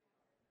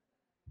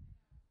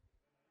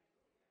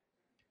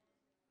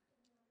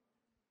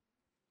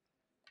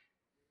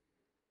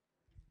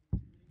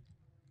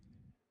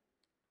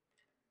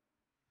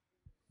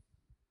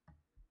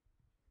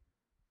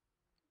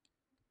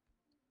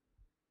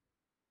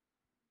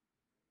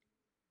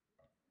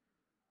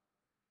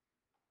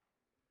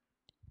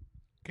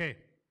Okay,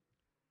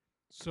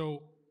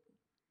 so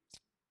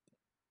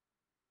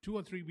 2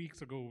 or 3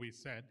 weeks ago we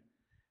said,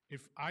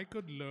 if I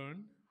could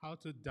learn how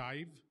to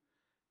dive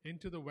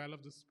into the well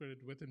of the Spirit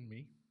within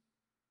me,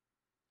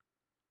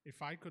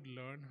 if I could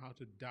learn how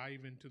to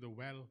dive into the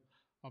well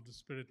of the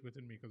Spirit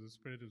within me, because the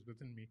Spirit is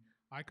within me,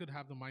 I could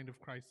have the mind of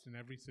Christ in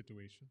every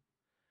situation,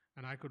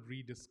 and I could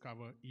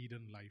rediscover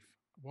Eden life.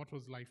 What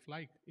was life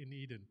like in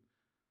Eden?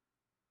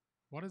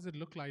 What does it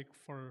look like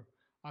for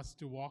us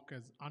to walk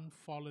as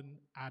unfallen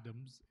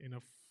Adams in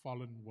a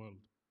fallen world?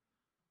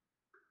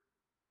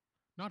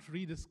 Not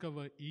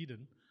rediscover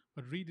Eden,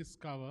 but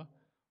rediscover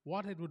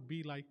what it would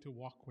be like to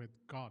walk with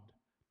God,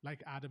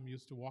 like Adam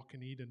used to walk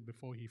in Eden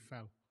before he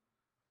fell.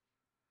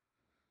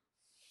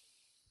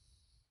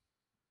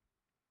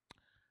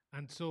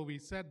 And so we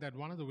said that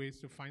one of the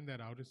ways to find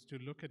that out is to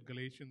look at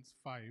Galatians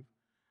 5,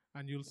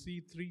 and you'll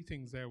see three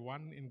things there.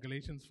 One, in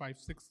Galatians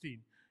 5:16,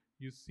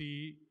 you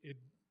see it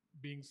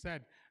being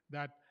said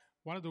that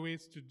one of the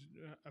ways to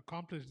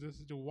accomplish this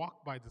is to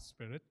walk by the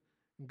Spirit.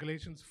 In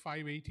Galatians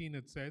 5:18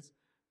 it says,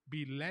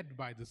 "Be led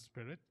by the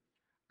Spirit."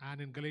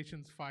 And in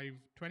Galatians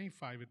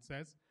 5:25 it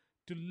says,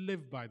 "To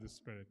live by the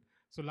Spirit."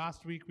 So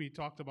last week we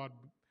talked about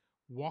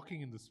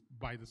walking in this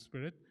by the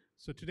Spirit.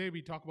 So today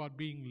we talk about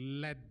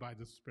being led by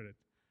the Spirit,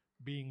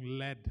 being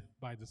led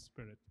by the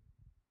Spirit.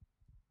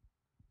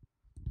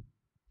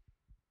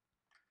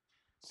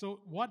 So,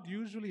 what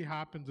usually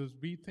happens is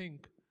we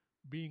think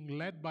being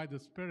led by the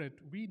Spirit,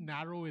 we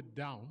narrow it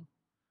down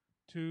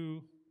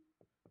to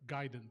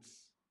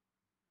guidance.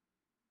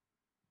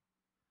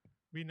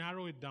 We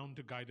narrow it down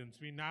to guidance.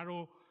 We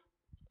narrow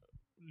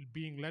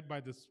being led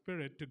by the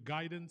Spirit to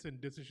guidance and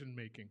decision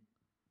making.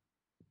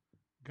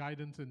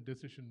 Guidance and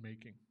decision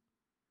making.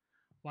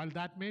 While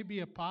that may be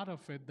a part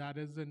of it, that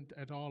isn't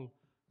at all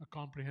a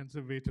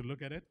comprehensive way to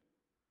look at it.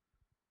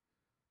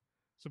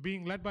 So,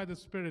 being led by the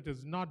Spirit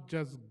is not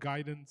just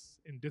guidance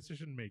in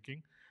decision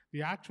making.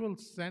 The actual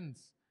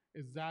sense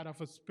is that of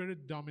a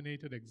spirit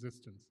dominated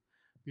existence.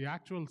 The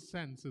actual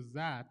sense is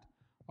that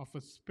of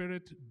a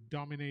spirit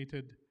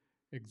dominated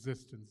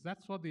existence.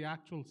 That's what the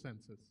actual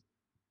sense is.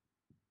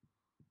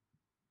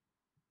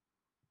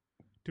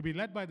 To be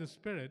led by the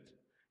Spirit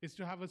is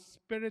to have a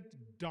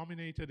spirit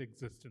dominated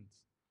existence.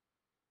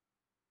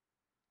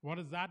 What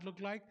does that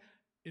look like?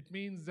 It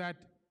means that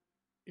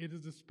it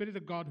is the Spirit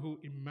of God who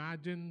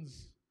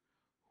imagines,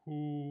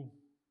 who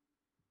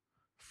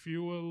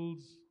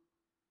fuels,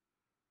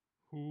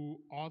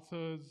 who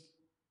authors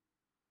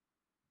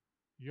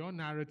your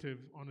narrative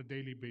on a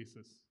daily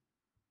basis.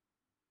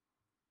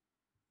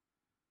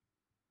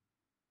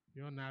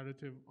 Your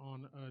narrative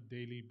on a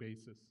daily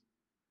basis.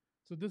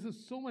 So, this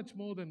is so much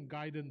more than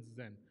guidance,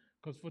 then,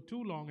 because for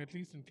too long, at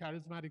least in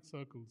charismatic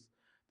circles,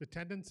 the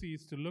tendency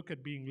is to look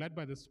at being led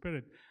by the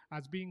Spirit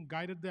as being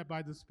guided there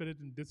by the Spirit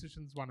in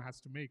decisions one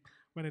has to make,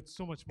 when it's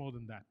so much more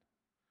than that.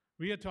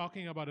 We are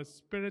talking about a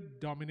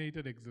spirit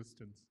dominated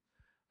existence.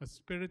 A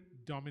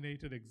spirit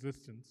dominated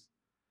existence.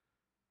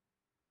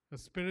 A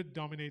spirit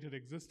dominated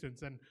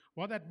existence. And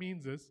what that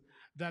means is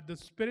that the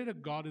Spirit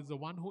of God is the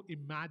one who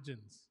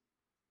imagines.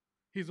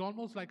 He's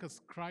almost like a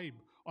scribe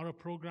or a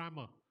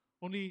programmer.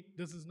 Only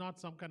this is not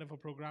some kind of a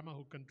programmer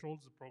who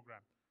controls the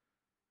program.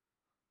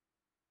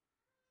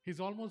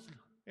 He's almost,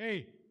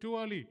 hey, too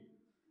early.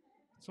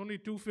 It's only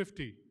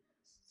 2:50.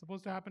 It's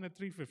supposed to happen at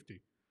 3:50.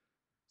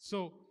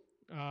 So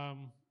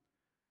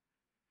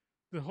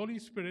the Holy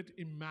Spirit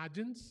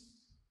imagines,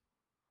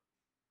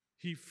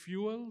 He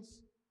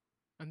fuels,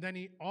 and then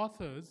He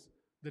authors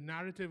the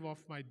narrative of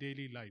my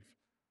daily life.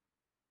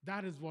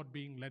 That is what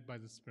being led by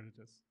the Spirit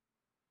is.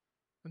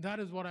 And that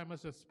is what I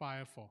must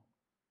aspire for.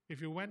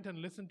 If you went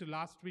and listened to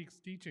last week's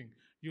teaching,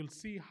 you'll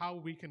see how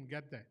we can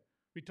get there.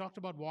 We talked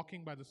about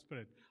walking by the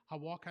Spirit, how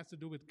walk has to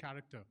do with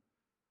character.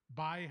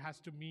 By has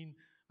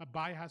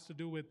to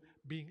do with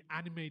being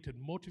animated,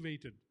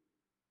 motivated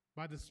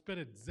by the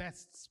Spirit,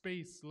 zest,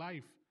 space,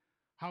 life.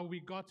 How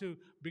we got to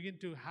begin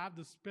to have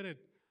the Spirit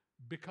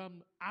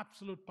become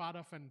absolute part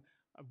of, and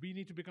we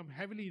need to become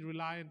heavily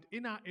reliant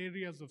in our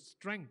areas of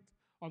strength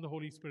on the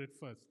Holy Spirit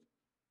first.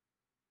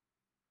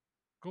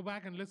 Go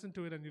back and listen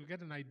to it, and you'll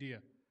get an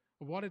idea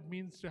of what it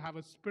means to have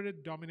a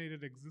spirit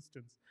dominated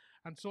existence.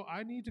 And so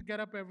I need to get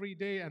up every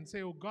day and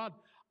say, "Oh God,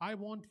 I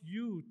want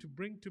you to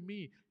bring to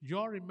me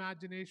your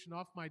imagination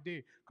of my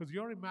day," because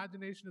your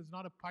imagination is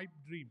not a pipe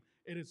dream.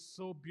 It is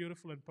so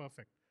beautiful and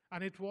perfect.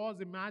 And it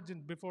was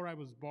imagined before I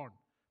was born.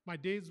 My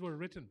days were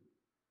written.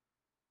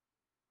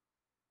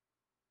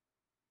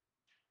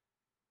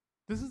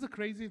 This is the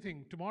crazy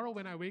thing. Tomorrow,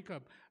 when I wake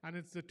up and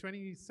it's the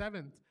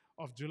 27th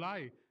of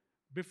July,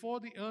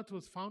 before the earth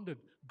was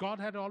founded, God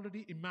had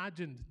already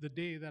imagined the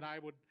day that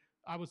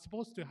I was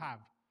supposed to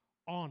have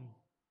on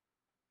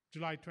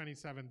July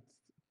 27th,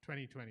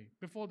 2020.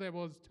 Before there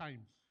was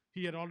time,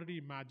 He had already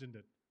imagined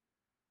it.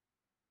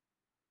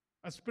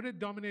 A spirit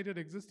dominated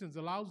existence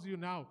allows you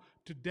now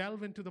to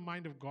delve into the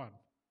mind of God,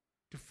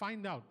 to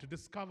find out, to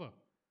discover,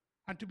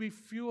 and to be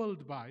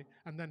fueled by,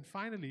 and then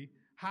finally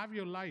have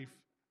your life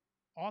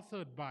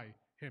authored by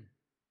Him.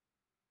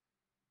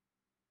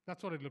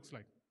 That's what it looks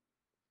like.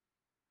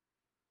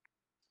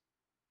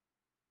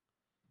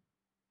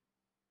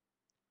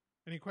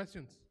 Any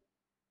questions?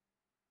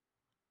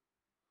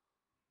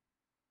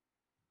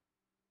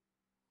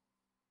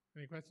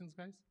 Any questions,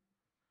 guys?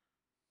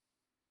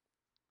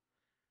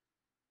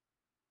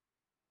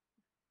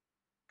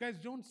 Guys,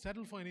 don't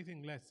settle for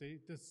anything less. Eh?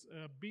 This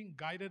being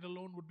guided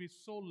alone would be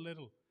so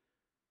little.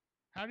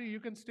 Harry, you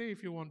can stay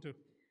if you want to.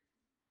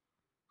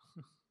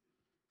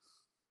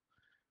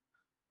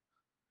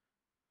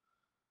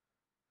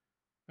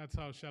 That's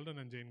how Sheldon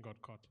and Jane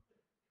got caught.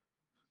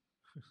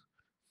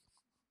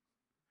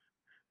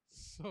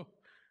 So,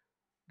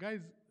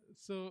 guys,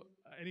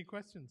 any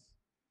questions?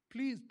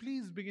 Please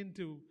begin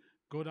to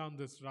go down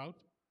this route.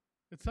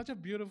 It's such a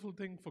beautiful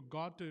thing for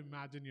God to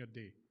imagine your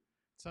day.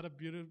 It's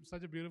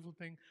such a beautiful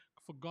thing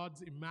for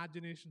God's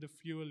imagination to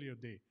fuel your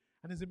day.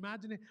 And his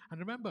imagining, and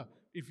remember,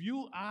 if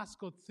you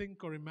ask or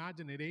think or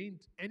imagine, it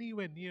ain't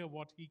anywhere near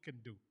what he can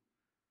do.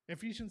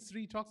 Ephesians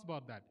 3 talks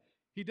about that.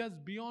 He does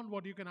beyond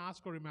what you can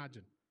ask or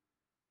imagine.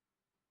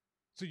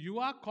 So you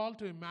are called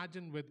to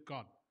imagine with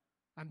God.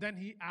 And then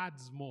he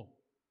adds more.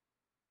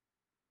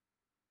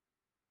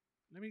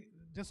 Let me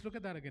just look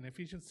at that again.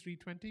 Ephesians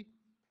 3:20.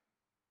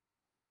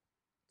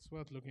 It's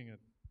worth looking at.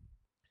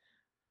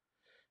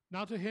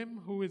 Now to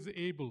him who is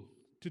able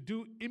to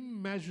do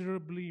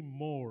immeasurably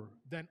more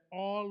than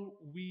all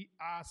we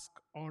ask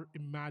or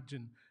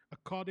imagine,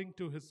 according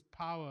to his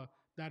power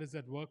that is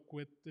at work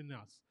within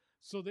us.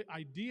 So the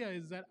idea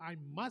is that I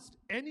must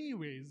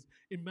anyways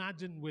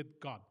imagine with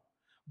God.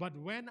 But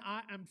when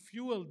I am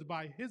fueled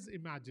by his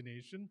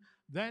imagination,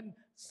 then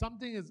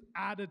something is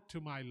added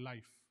to my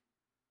life.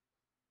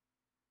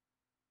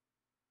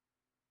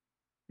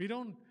 We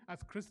don't,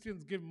 as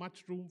Christians, give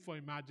much room for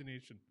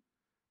imagination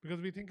because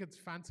we think it's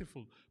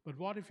fanciful. But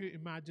what if you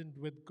imagined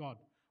with God?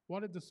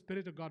 What if the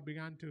Spirit of God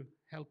began to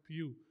help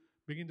you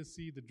begin to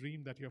see the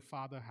dream that your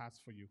Father has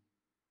for you?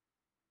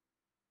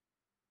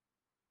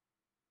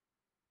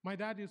 My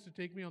dad used to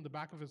take me on the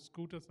back of his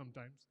scooter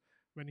sometimes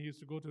when he used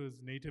to go to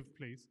his native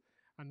place,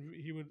 and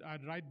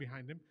I'd ride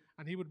behind him,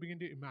 and he would begin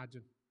to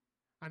imagine.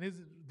 And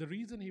the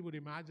reason he would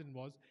imagine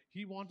was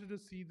he wanted to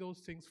see those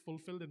things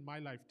fulfilled in my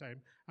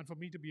lifetime and for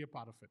me to be a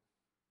part of it.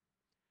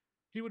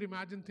 He would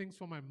imagine things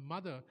for my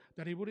mother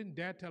that he wouldn't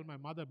dare tell my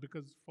mother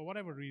because, for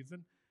whatever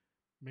reason,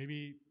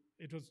 maybe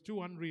it was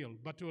too unreal.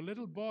 But to a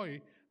little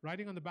boy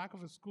riding on the back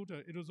of a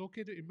scooter, it was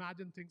okay to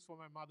imagine things for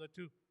my mother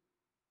too.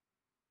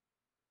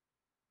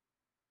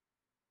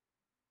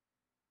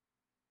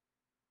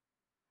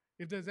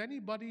 If there's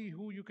anybody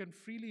who you can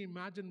freely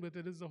imagine with,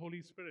 it is the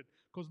Holy Spirit,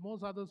 because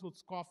most others would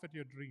scoff at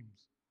your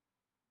dreams.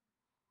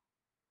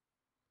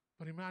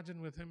 But imagine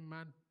with him,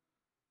 man.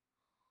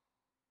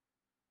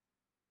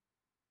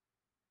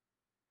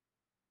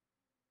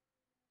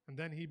 And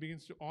then he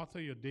begins to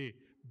author your day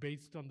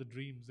based on the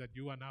dreams that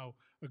you are now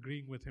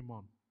agreeing with him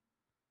on.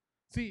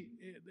 See,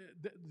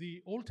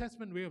 the Old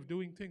Testament way of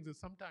doing things is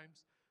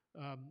sometimes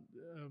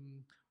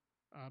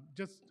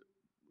just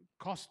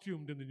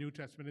costumed in the New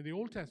Testament. In the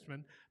Old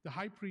Testament, the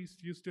high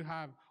priest used to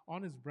have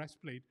on his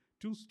breastplate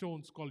 2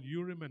 stones called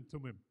Urim and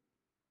Thummim.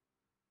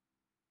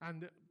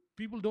 And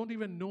people don't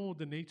even know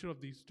the nature of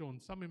these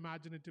stones. Some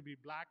imagine it to be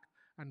black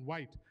and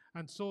white.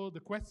 And so the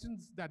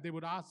questions that they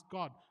would ask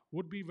God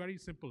would be very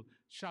simple.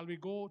 Shall we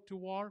go to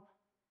war?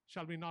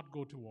 Shall we not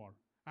go to war?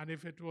 And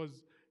if it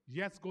was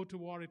yes, go to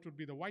war, it would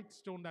be the white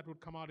stone that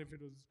would come out. If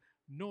it was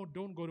no,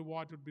 don't go to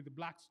war, it would be the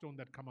black stone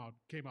that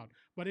came out.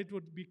 But it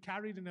would be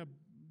carried in a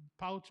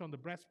pouch on the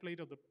breastplate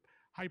of the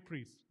high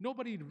priest.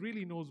 Nobody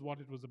really knows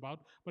what it was about,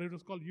 but it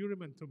was called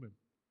Urim and Thummim.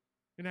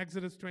 In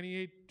Exodus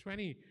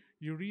 28:20,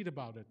 you read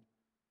about it.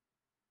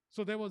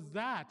 So there was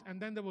that, and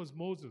then there was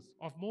Moses.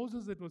 Of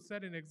Moses, it was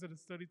said in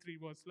Exodus 33,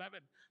 verse 11,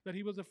 that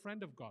he was a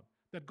friend of God,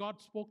 that God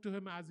spoke to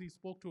him as he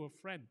spoke to a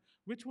friend.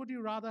 Which would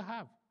you rather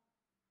have?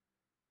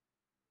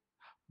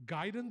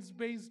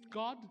 Guidance-based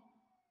God,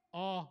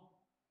 or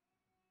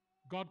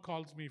God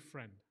calls me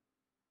friend?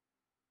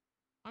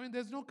 I mean,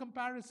 there's no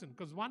comparison,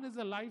 because one is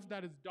a life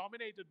that is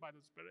dominated by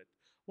the Spirit,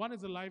 one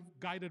is a life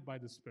guided by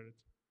the Spirit.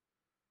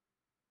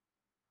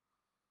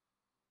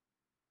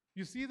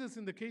 You see this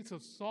in the case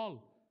of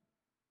Saul.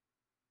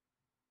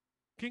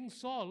 King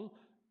Saul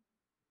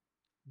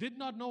did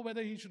not know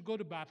whether he should go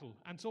to battle.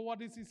 And so what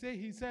does he say?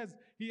 He says,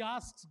 he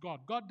asks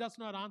God. God does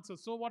not answer.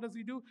 So what does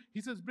he do?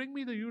 He says, bring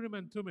me the Urim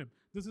and Thummim.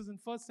 This is in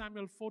 1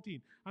 Samuel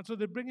 14. And so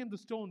they bring him the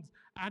stones,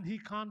 and he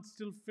can't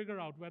still figure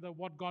out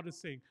what God is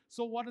saying.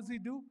 So what does he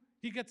do?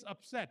 He gets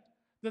upset.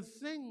 The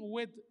thing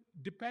with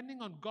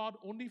depending on God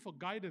only for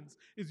guidance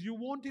is you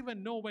won't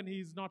even know when he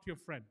is not your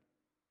friend.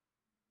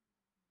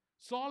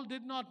 Saul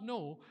did not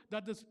know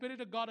that the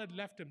Spirit of God had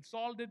left him.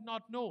 Saul did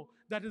not know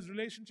that his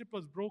relationship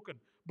was broken.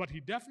 But he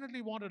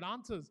definitely wanted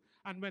answers.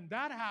 And when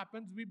that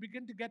happens, we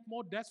begin to get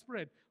more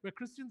desperate, where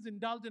Christians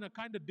indulge in a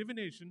kind of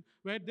divination,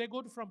 where they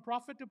go from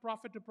prophet to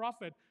prophet to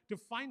prophet to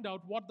find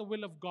out what the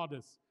will of God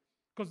is.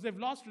 Because they've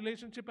lost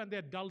relationship and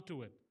they're dull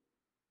to it.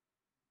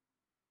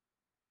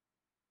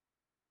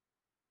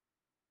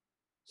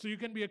 So you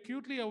can be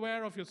acutely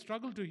aware of your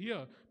struggle to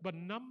hear, but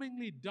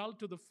numbingly dull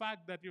to the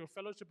fact that your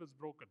fellowship is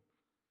broken.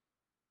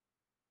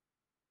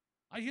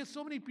 I hear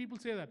so many people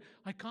say that.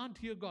 I can't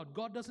hear God.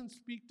 God doesn't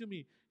speak to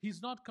me.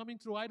 He's not coming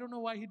through. I don't know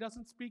why He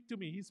doesn't speak to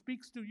me. He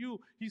speaks to you,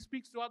 He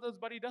speaks to others,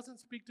 but He doesn't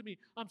speak to me.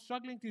 I'm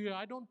struggling to hear.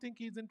 I don't think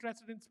He's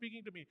interested in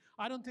speaking to me.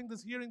 I don't think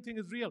this hearing thing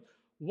is real.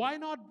 Why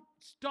not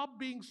stop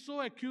being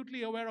so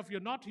acutely aware of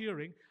your not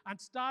hearing and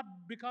start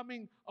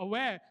becoming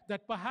aware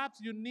that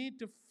perhaps you need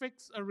to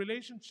fix a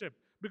relationship?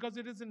 Because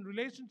it is in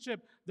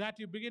relationship that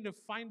you begin to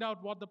find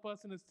out what the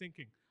person is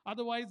thinking.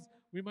 Otherwise,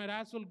 we might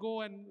as well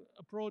go and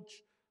approach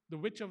the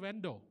witch of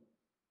Endor,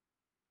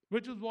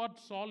 which is what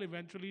Saul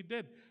eventually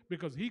did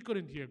because he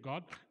couldn't hear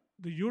God.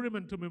 The Urim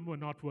and Thummim were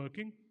not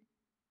working.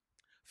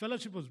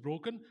 Fellowship was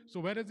broken. So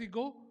where does he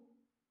go?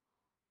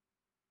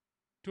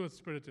 To a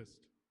spiritist.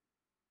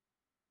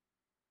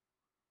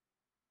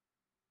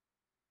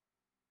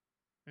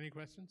 Any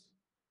questions?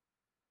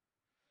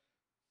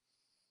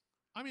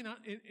 I mean,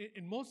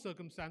 in most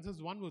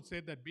circumstances, one would say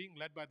that being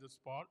led by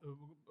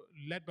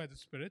the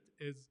Spirit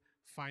is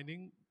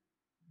finding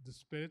the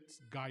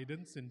Spirit's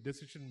guidance in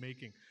decision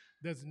making.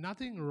 There's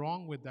nothing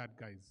wrong with that,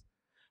 guys.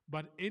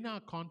 But in our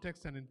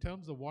context and in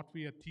terms of what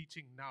we are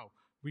teaching now,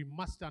 we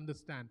must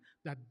understand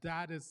that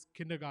that is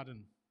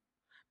kindergarten,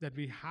 that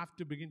we have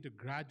to begin to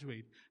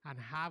graduate and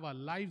have our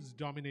lives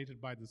dominated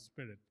by the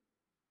Spirit.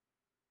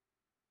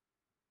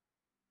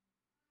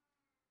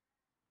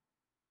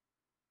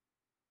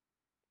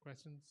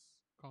 Questions,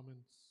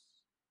 comments?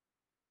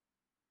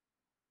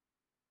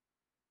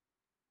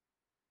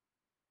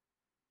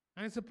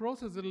 And it's a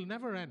process, it'll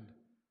never end.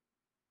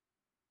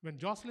 When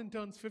Jocelyn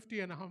turns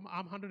 50 and I'm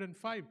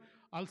 105,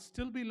 I'll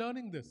still be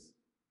learning this.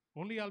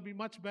 Only I'll be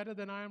much better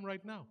than I am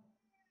right now.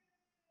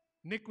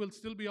 Nick will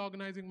still be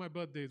organizing my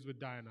birthdays with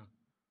Diana.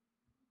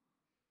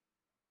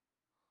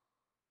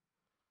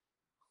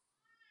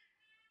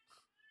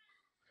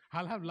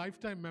 I'll have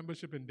lifetime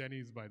membership in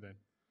Denny's by then.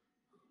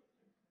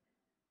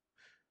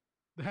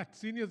 That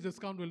seniors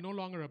discount will no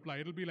longer apply.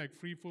 It'll be like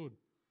free food.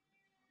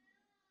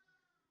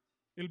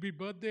 It'll be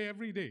birthday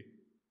every day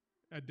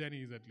at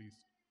Denny's at least.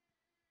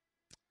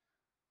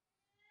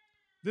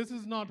 This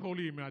is not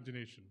holy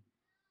imagination.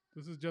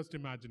 This is just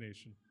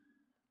imagination.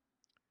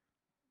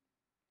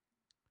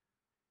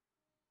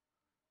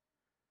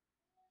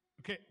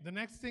 Okay, the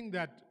next thing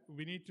that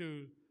we need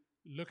to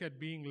look at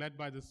being led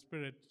by the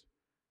Spirit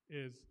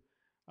is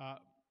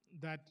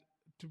that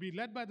to be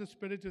led by the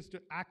Spirit is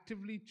to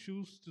actively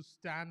choose to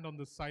stand on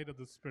the side of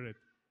the Spirit.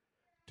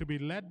 To be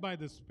led by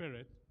the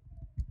Spirit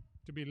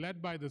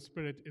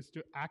is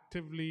to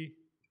actively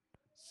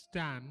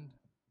stand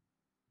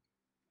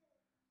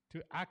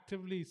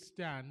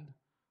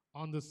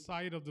on the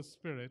side of the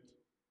Spirit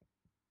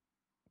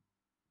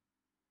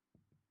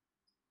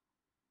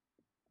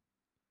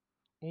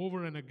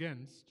over and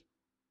against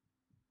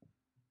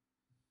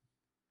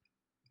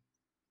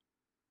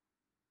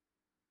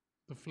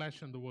the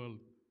flesh and the world,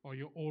 or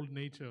your old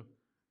nature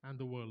and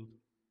the world.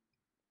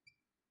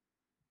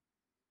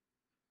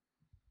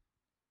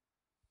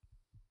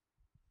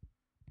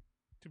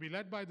 To be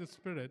led by the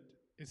Spirit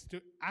is to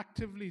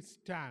actively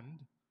stand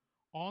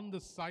on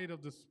the side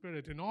of the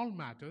Spirit in all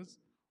matters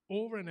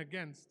over and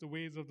against the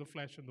ways of the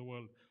flesh and the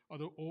world, or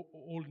the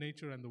old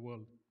nature and the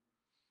world.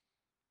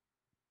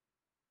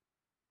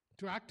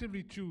 To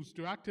actively choose,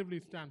 to actively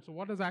stand. So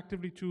what does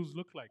actively choose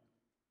look like?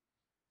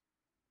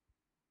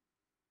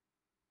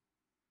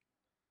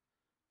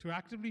 To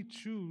actively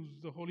choose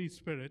the Holy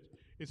Spirit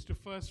is to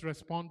first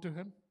respond to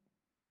Him.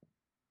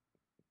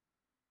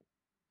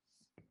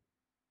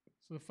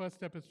 So the first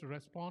step is to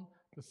respond.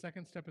 The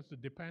second step is to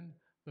depend.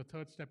 The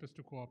third step is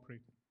to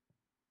cooperate.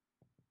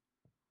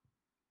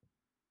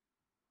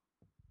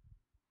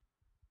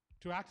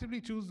 To actively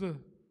choose the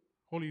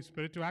Holy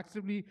Spirit, to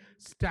actively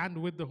stand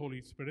with the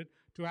Holy Spirit,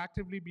 to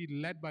actively be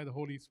led by the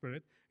Holy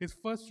Spirit is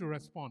first to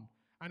respond.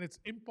 And it's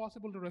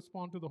impossible to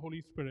respond to the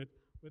Holy Spirit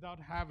without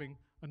having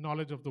a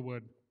knowledge of the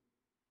Word.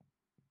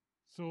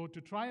 So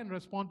to try and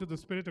respond to the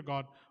Spirit of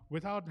God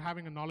without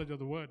having a knowledge of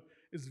the Word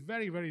is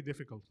very, very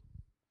difficult.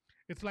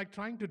 It's like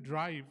trying to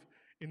drive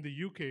in the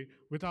UK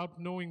without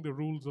knowing the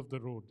rules of the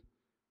road.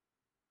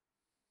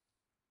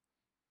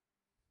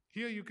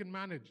 Here you can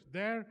manage.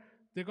 There,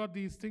 they got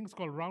these things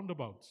called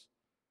roundabouts,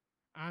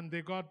 and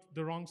they got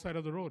the wrong side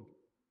of the road.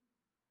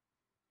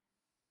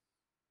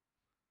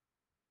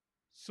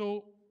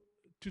 So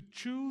to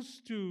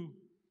choose to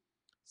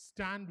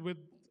stand with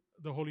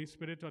the Holy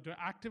Spirit, or to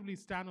actively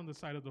stand on the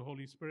side of the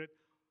Holy Spirit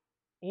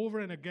over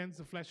and against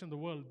the flesh and the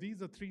world,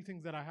 these are three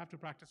things that I have to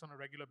practice on a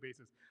regular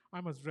basis.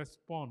 I must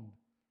respond.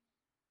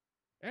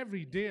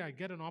 Every day I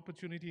get an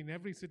opportunity in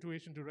every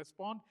situation to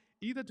respond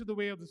either to the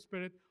way of the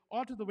Spirit,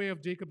 or to the way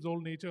of Jacob's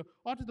old nature,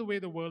 or to the way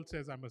the world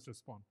says I must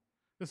respond.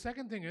 The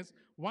second thing is,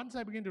 once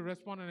I begin to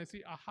respond and I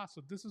see, aha,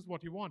 so this is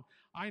what you want,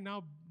 I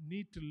now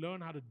need to learn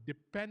how to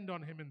depend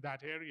on Him in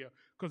that area,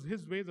 because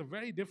His ways are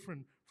very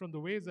different from the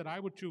ways that I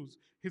would choose.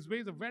 His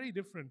ways are very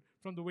different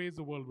from the ways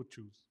the world would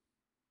choose.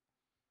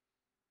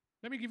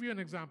 Let me give you an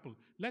example.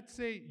 Let's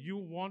say you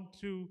want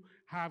to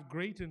have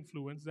great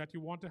influence, that you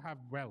want to have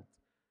wealth.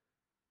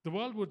 The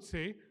world would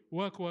say,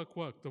 work, work,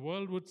 work. The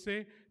world would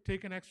say,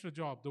 take an extra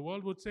job. The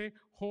world would say,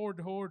 hoard,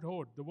 hoard,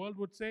 hoard. The world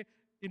would say,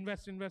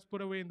 invest, invest,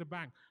 put away in the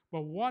bank.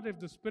 But what if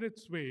the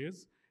Spirit's way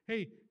is,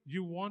 hey,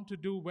 you want to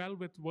do well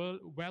with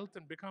wealth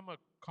and become a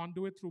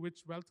conduit through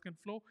which wealth can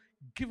flow?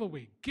 Give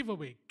away, give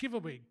away, give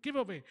away, give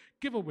away,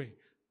 give away.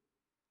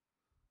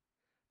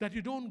 That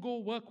you don't go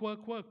work,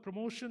 work, work.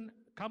 Promotion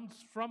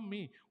comes from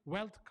me,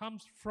 wealth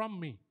comes from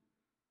me.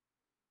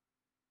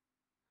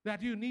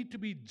 That you need to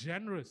be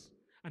generous.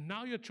 And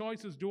now your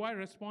choice is, do I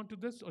respond to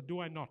this or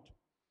do I not?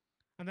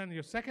 And then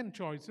your second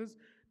choice is,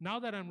 now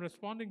that I'm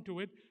responding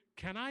to it,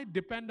 can I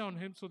depend on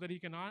him so that he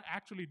can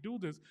actually do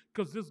this?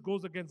 Because this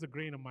goes against the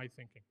grain of my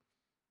thinking.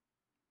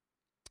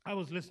 I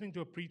was listening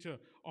to a preacher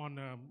on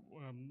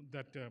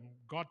that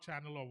God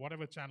channel or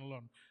whatever channel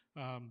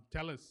on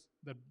Telus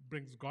that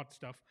brings God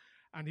stuff.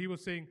 And he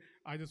was saying,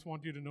 I just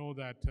want you to know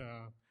that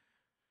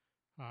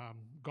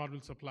God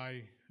will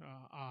supply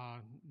our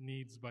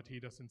needs, but he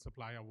doesn't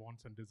supply our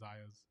wants and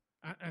desires.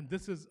 And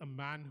this is a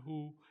man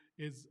who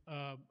is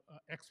an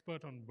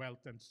expert on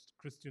wealth and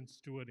Christian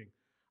stewarding.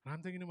 And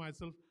I'm thinking to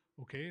myself,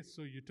 okay,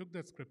 so you took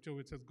that scripture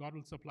which says God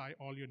will supply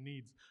all your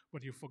needs,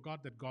 but you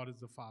forgot that God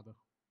is the Father.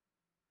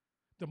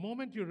 The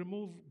moment you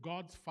remove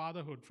God's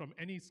fatherhood from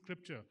any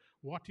scripture,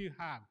 what you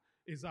have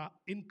is an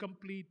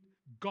incomplete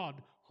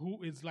God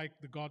who is like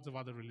the gods of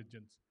other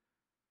religions.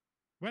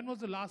 When was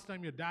the last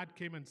time your dad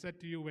came and said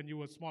to you when you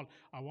were small,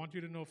 I want you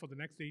to know for the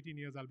next 18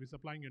 years I'll be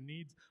supplying your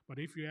needs, but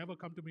if you ever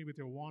come to me with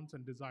your wants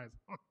and desires,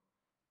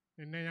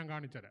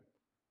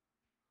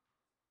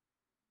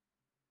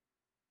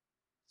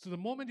 so the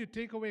moment you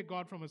take away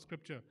God from a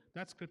scripture,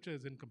 that scripture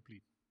is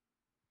incomplete.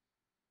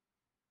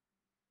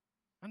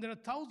 And there are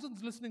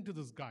thousands listening to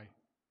this guy.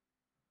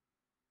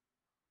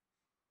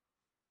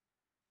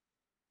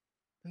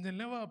 And they'll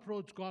never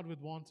approach God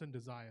with wants and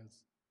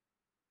desires.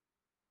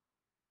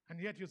 And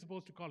yet you're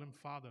supposed to call him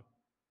Father.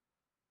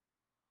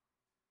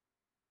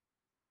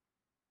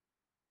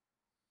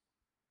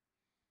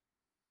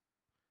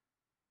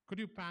 Could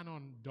you pan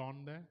on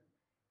Don there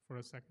for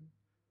a second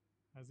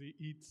as he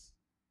eats?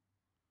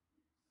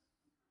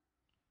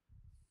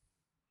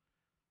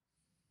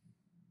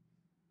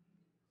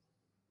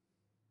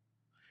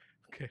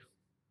 Okay.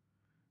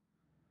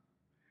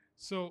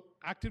 So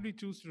actively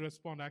choose to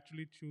respond,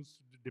 actively choose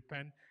to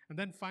depend, and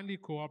then finally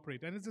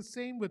cooperate. And it's the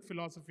same with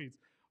philosophies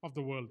of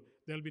the world.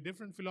 There'll be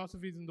different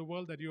philosophies in the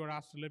world that you are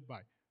asked to live by.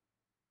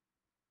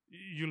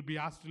 You'll be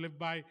asked to live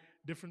by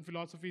different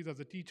philosophies as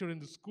a teacher in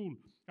the school,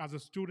 as a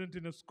student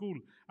in a school,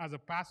 as a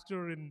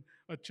pastor in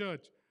a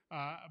church,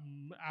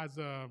 as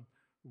a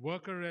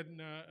worker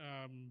in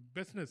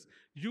business.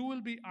 You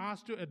will be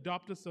asked to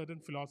adopt a certain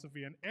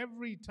philosophy. And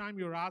every time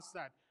you're asked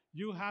that,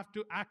 you have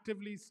to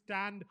actively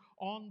stand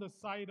on the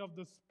side of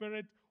the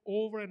Spirit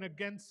over and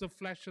against the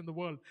flesh and the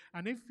world.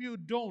 And if you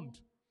don't,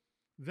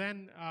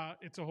 then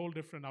it's a whole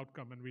different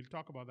outcome, and we'll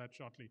talk about that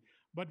shortly.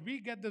 But we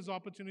get this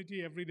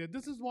opportunity every day.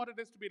 This is what it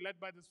is to be led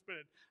by the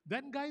Spirit.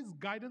 Then, guys,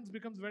 guidance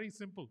becomes very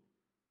simple.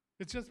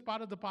 It's just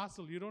part of the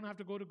parcel. You don't have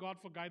to go to God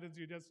for guidance,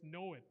 you just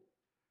know it.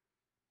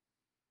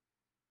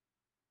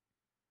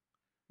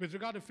 With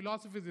regard to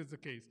philosophies, it's the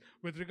case.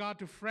 With regard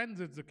to friends,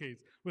 it's the case.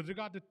 With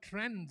regard to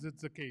trends,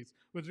 it's the case.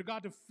 With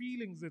regard to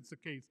feelings, it's the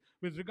case.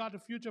 With regard to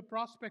future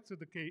prospects,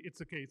 it's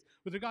the case.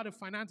 With regard to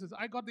finances,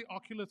 I got the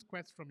Oculus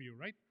Quest from you,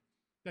 right?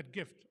 That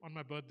gift on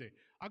my birthday.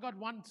 I got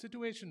one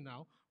situation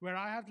now where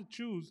I have to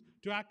choose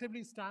to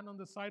actively stand on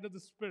the side of the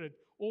Spirit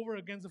over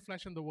against the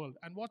flesh and the world.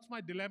 And what's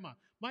my dilemma?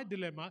 My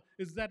dilemma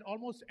is that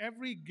almost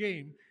every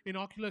game in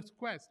Oculus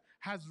Quest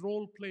has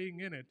role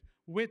playing in it,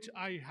 which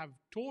I have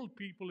told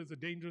people is a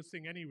dangerous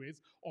thing, anyways,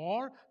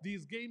 or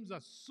these games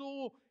are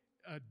so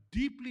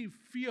deeply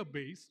fear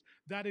based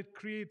that it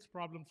creates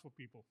problems for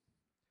people.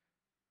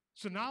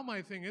 So now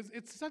my thing is,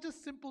 it's such a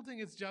simple thing,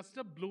 it's just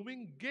a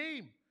blooming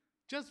game.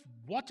 Just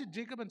watch it,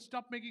 Jacob, and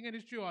stop making an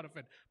issue out of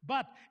it.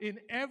 But in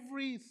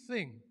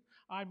everything,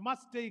 I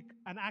must take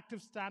an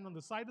active stand on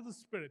the side of the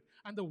Spirit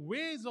and the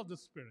ways of the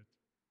Spirit.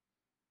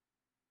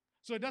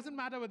 So it doesn't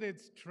matter whether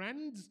it's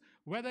trends,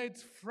 whether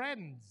it's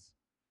friends,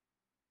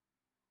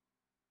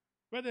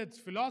 whether it's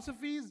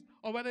philosophies,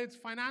 or whether it's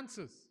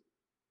finances,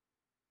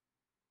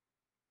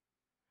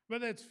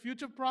 whether it's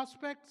future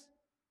prospects.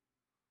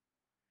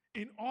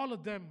 In all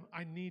of them,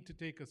 I need to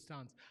take a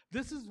stance.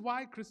 This is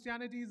why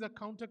Christianity is a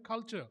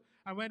counterculture.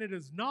 And when it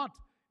is not,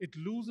 it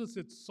loses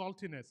its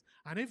saltiness.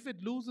 And if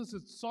it loses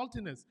its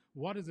saltiness,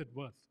 what is it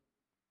worth?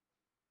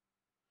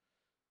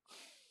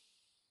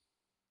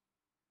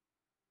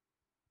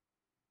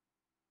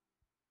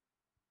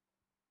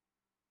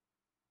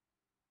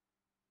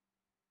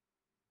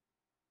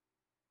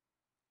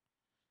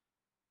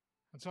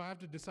 And so I have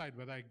to decide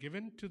whether I give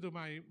in to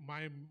my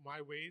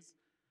ways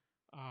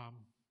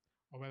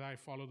or whether I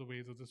follow the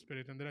ways of the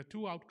Spirit. And there are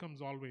two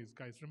outcomes always,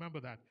 guys.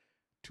 Remember that.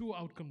 Two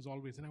outcomes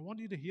always. And I want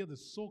you to hear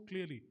this so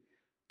clearly.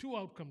 Two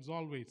outcomes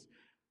always.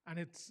 And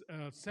it's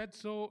said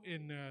so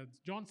in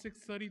John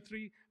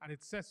 6:33, and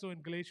it says so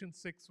in Galatians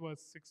 6,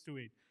 verse 6 to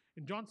 8.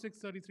 In John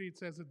 6:33, it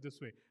says it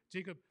this way: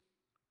 Jacob,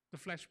 the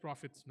flesh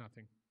profits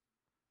nothing.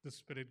 The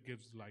Spirit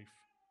gives life.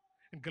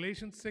 In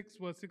Galatians 6,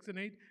 verse 6 and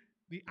 8,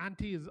 the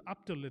ante is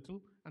upped a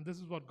little, and this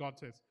is what God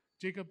says: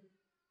 Jacob,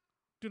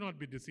 do not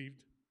be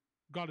deceived.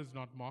 God is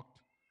not mocked.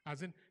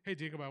 As in, hey,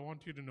 Jacob, I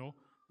want you to know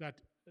that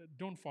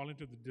don't fall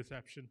into the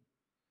deception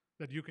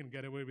that you can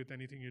get away with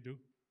anything you do.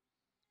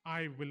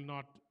 I will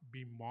not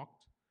be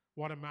mocked.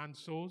 What a man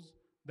sows,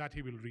 that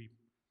he will reap.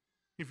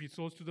 If he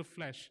sows to the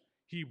flesh,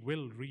 he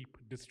will reap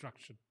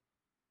destruction.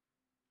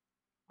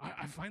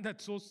 I find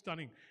that so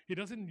stunning. He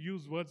doesn't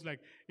use words like,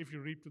 if you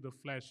reap to the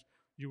flesh,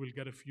 you will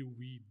get a few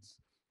weeds.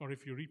 Or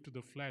if you reap to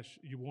the flesh,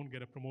 you won't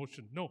get a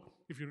promotion. No,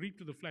 if you reap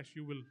to the flesh,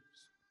 you will.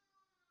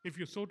 If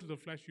you sow to the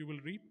flesh, you will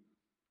reap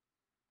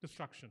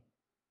destruction.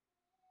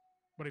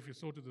 But if you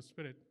sow to the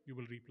Spirit, you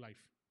will reap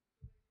life.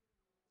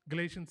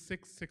 Galatians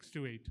 6, 6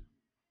 to 8.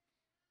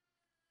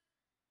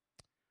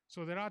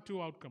 So there are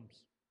two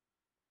outcomes.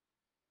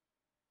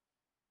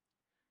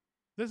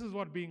 This is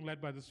what being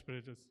led by the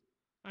Spirit is.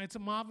 And it's a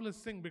marvelous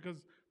thing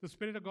because the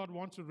Spirit of God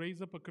wants to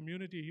raise up a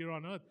community here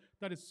on earth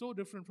that is so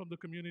different from the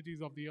communities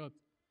of the earth.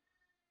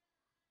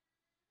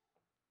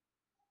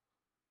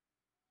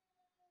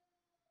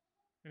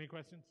 Any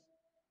questions?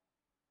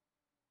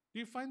 Do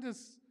you find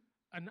this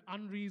an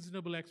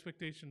unreasonable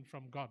expectation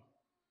from God?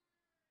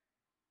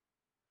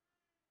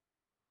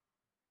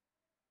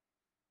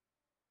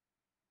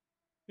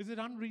 Is it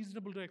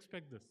unreasonable to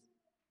expect this?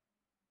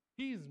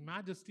 He is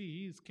majesty,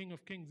 He is King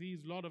of kings, He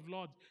is Lord of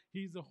lords,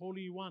 He is the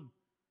Holy One,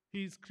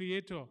 He is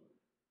Creator.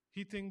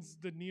 He thinks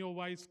the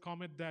Neowise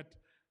comet that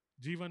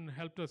Jeevan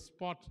helped us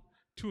spot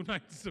 2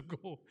 nights ago.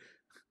 Oh,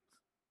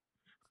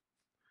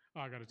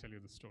 I got to tell you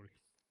the story.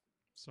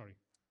 Sorry.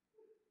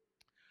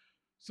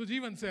 So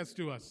Jeevan says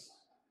to us,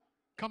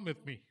 come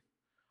with me.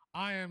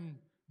 I am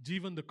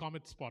Jeevan the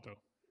comet spotter.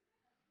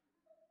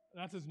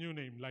 That's his new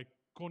name, like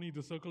Coney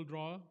the circle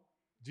drawer,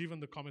 Jeevan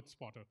the comet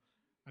spotter.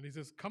 And he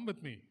says, come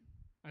with me.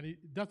 And he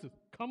does it,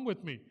 come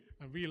with me.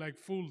 And we like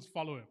fools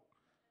follow him.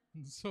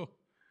 And so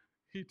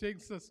he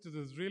takes us to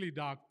this really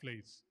dark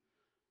place.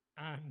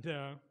 And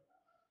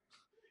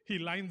he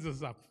lines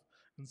us up.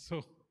 And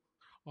so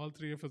all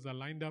 3 of us are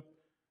lined up.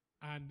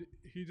 And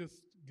he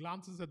just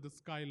glances at the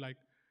sky like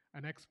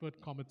an expert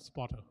comet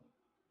spotter.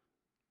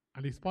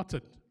 And he spots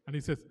it. And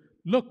he says,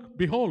 look,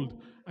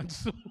 behold. And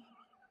so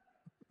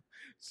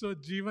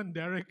Jeevan,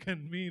 Derek,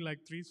 and me, like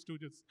 3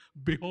 stooges,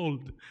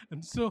 behold.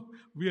 And so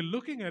we are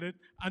looking at it,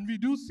 and we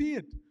do see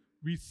it.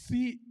 We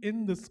see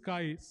in the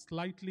sky,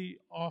 slightly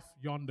off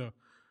yonder,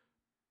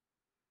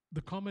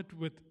 the comet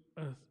with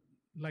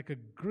like a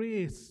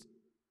gray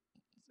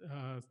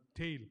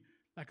tail,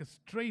 like a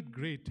straight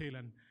gray tail.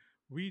 And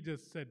we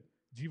just said,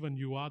 Jeevan,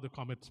 you are the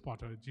comet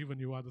spotter. Jeevan,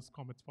 you are this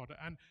comet spotter.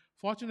 And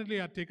fortunately,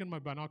 I had taken my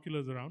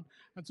binoculars around.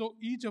 And so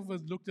each of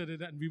us looked at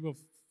it, and we were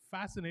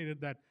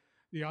fascinated that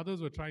the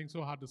others were trying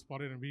so hard to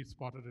spot it, and we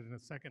spotted it in a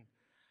second.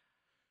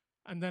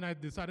 And then I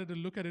decided to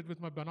look at it with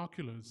my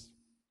binoculars.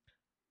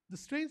 The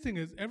strange thing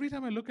is, every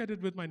time I look at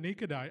it with my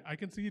naked eye, I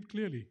can see it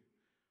clearly.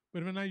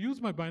 But when I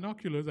use my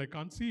binoculars, I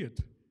can't see it.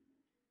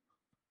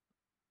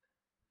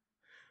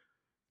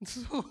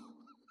 So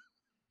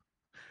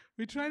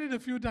we tried it a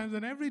few times,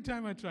 and every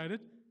time I tried it,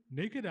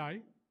 naked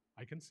eye,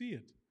 I can see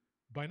it.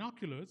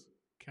 Binoculars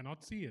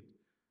cannot see it.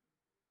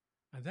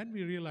 And then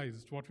we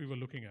realized what we were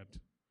looking at.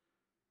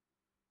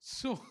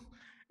 So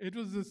it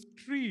was this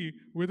tree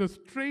with a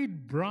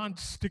straight branch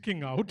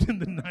sticking out in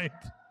the night.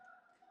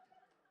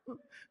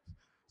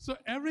 So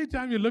every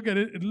time you look at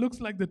it, it looks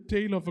like the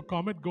tail of a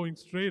comet going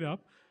straight up,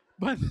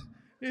 but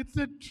it's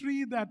a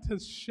tree that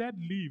has shed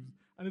leaves,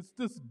 and it's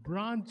this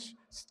branch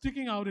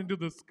sticking out into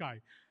the sky.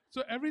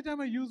 So every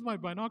time I use my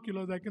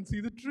binoculars, I can see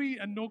the tree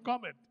and no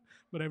comet.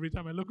 But every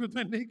time I look with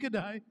my naked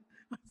eye,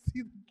 I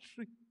see the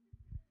tree.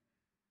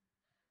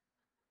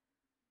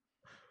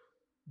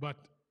 But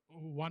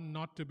one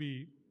not to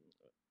be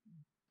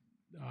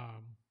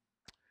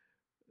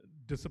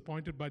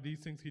disappointed by these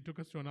things, he took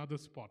us to another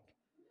spot.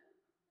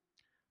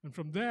 And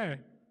from there,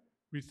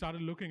 we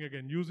started looking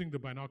again, using the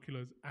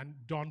binoculars, and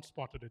Don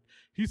spotted it.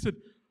 He said,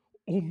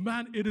 oh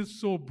man, it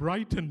is so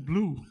bright and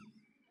blue.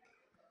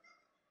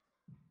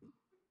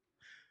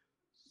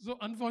 So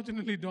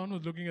unfortunately, Don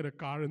was looking at a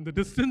car in the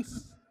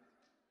distance.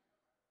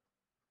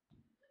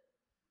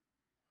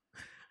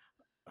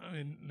 I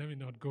mean, let me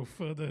not go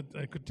further.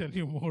 I could tell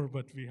you more,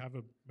 but we have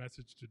a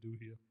message to do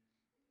here.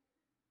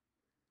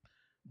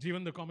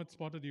 Jeevan the comet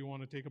spotter, do you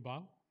want to take a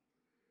bow?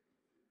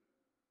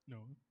 No?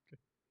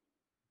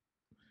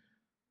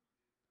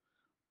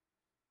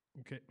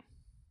 Okay.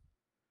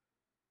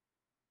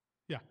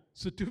 Yeah,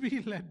 so to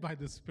be led by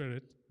the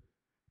Spirit,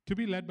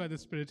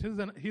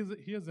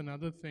 here's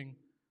another thing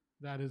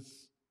that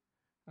is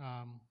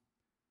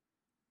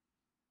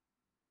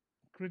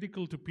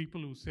critical to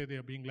people who say they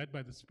are being led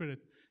by the Spirit.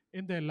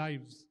 In their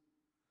lives,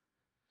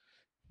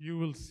 you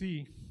will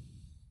see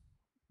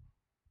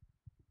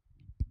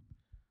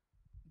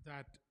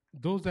that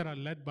those that are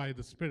led by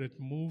the Spirit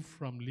move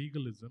from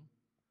legalism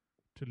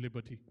to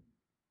liberty.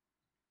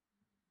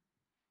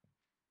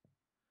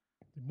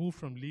 They move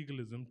from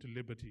legalism to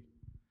liberty.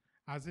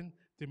 As in,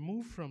 they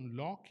move from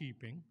law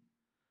keeping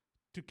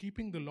to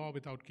keeping the law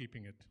without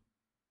keeping it.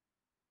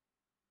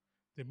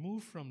 They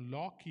move from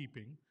law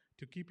keeping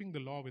to keeping the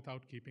law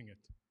without keeping it.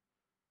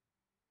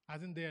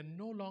 As in, they are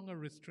no longer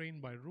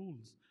restrained by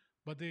rules,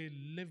 but they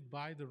live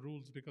by the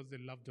rules because they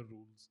love the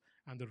rules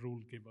and the rule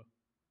giver.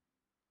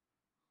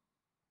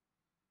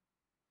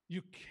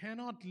 You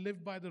cannot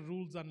live by the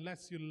rules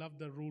unless you love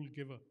the rule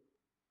giver.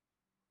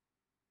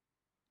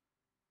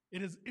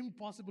 It is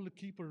impossible to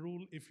keep a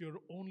rule if you're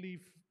only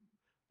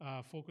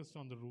focused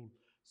on the rule.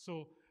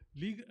 So,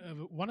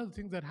 one of the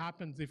things that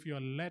happens if you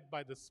are led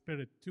by the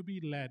Spirit, to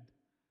be led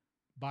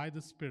by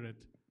the Spirit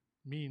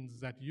means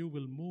that you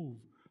will move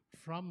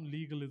from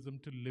legalism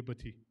to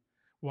liberty.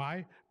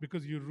 Why?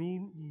 Because you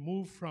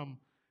move from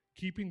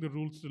keeping the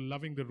rules to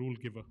loving the rule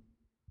giver.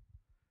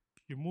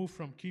 You move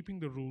from keeping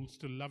the rules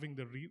to loving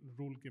the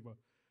rule giver.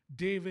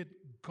 David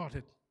got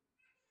it.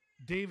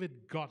 David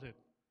got it.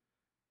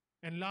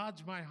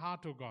 Enlarge my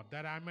heart, O God,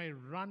 that I may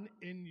run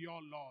in your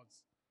laws.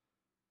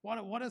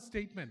 What a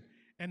statement.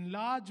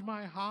 Enlarge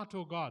my heart,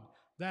 O God,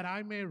 that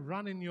I may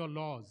run in your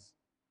laws.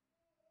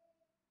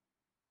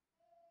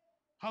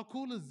 How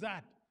cool is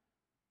that?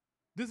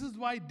 This is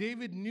why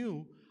David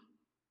knew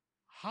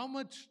how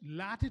much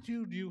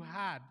latitude you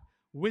had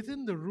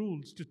within the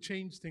rules to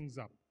change things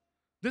up.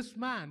 This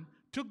man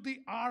took the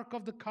Ark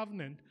of the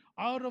Covenant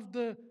out of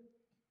the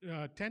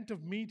tent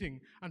of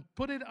meeting and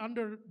put it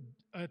under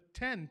a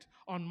tent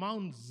on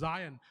Mount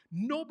Zion.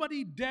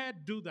 Nobody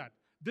dared do that.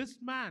 This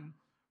man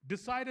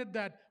decided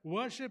that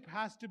worship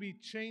has to be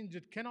changed.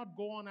 It cannot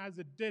go on as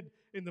it did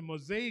in the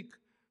Mosaic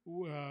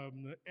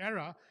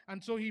era.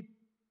 And so he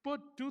put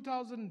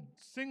 2,000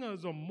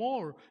 singers or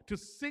more to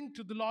sing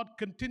to the Lord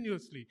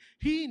continuously.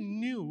 He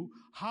knew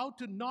how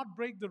to not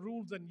break the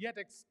rules and yet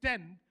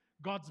extend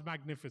God's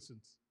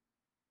magnificence.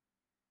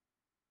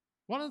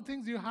 One of the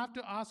things you have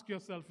to ask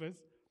yourself is,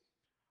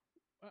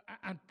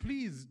 and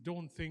please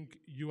don't think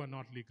you are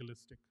not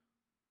legalistic.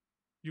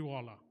 You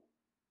all are.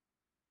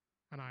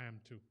 And I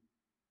am too.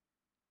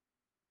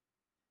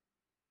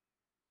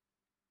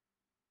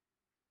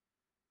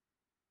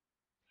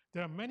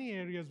 There are many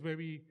areas where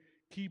we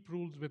keep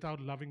rules without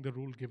loving the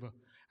rule giver.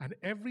 And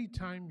every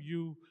time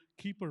you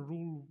keep a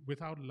rule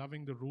without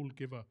loving the rule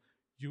giver,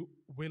 you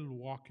will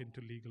walk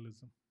into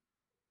legalism.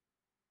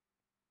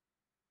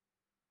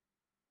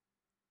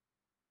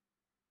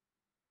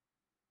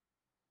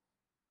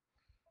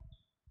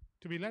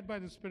 To be led by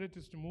the Spirit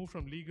is to move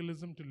from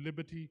legalism to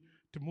liberty,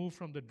 to move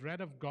from the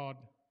dread of God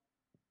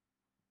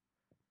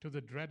to the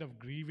dread of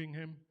grieving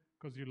Him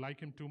because you like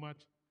Him too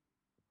much.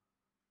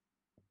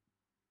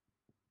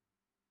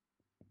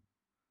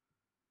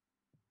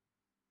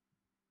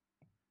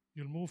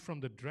 You'll move from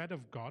the dread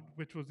of God,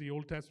 which was the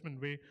Old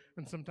Testament way,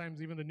 and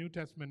sometimes even the New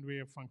Testament way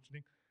of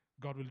functioning.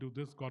 God will do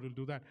this, God will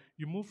do that.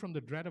 You move from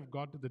the dread of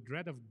God to the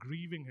dread of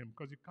grieving Him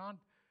because you can't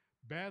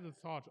bear the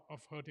thought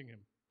of hurting Him.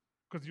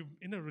 Because you're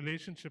in a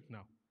relationship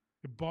now.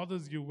 It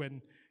bothers you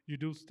when you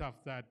do stuff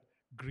that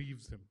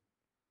grieves Him.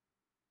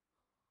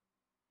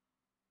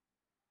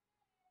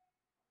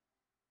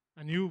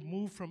 And you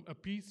move from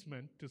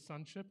appeasement to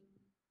sonship,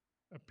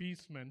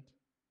 appeasement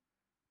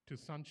to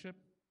sonship,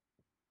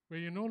 where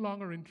you're no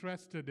longer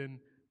interested in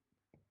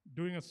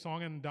doing a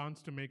song and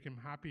dance to make Him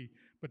happy,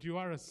 but you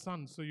are a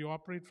son, so you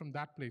operate from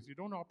that place. You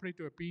don't operate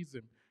to appease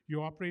Him.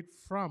 You operate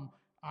from,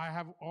 I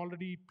have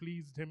already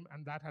pleased Him,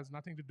 and that has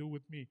nothing to do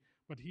with me,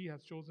 but He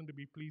has chosen to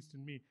be pleased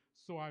in me,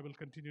 so I will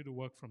continue to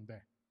work from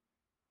there.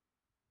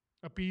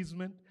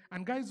 Appeasement.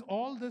 And guys,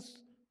 all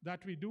this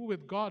that we do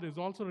with God is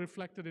also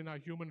reflected in our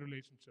human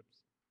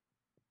relationships.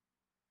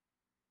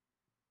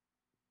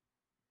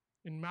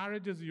 In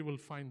marriages, you will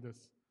find this.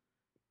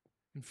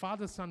 In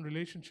father-son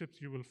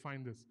relationships, you will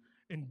find this.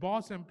 In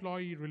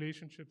boss-employee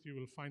relationships, you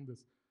will find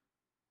this.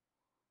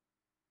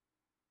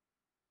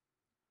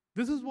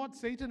 This is what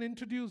Satan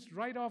introduced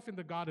right off in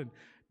the garden.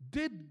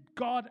 Did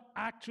God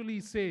actually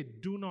say,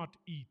 do not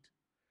eat?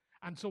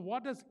 And so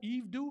what does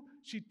Eve do?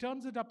 She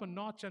turns it up a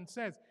notch and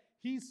says,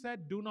 He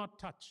said, do not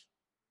touch.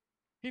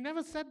 He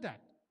never said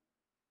that.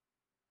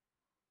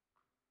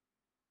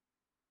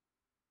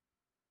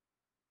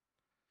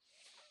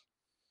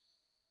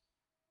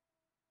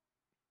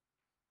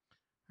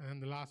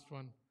 And the last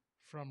one,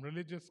 from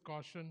religious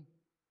caution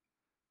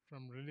to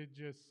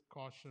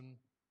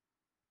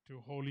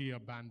holy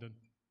abandon.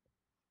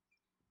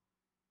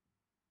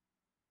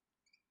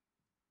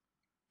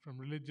 From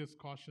religious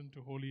caution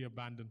to holy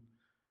abandon.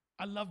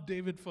 I love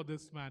David for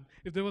this, man.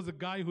 If there was a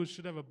guy who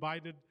should have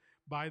abided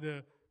by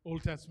the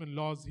Old Testament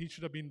laws, he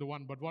should have been the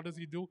one. But what does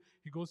he do?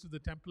 He goes to the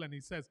temple and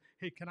he says,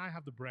 hey, can I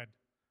have the bread?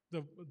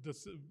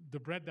 The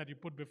bread that you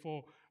put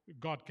before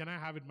God, can I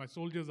have it? My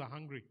soldiers are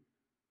hungry.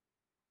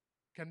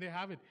 Can they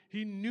have it?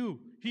 He knew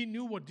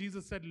what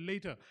Jesus said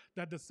later,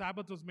 that the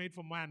Sabbath was made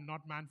for man,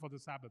 not man for the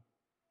Sabbath.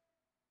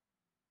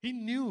 He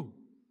knew.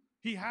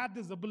 He had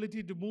this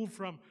ability to move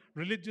from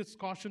religious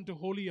caution to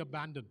holy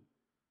abandon.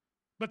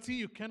 But see,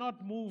 you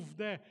cannot move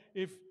there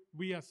if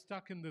we are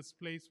stuck in this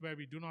place where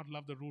we do not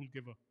love the rule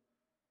giver.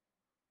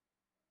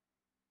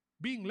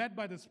 Being led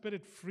by the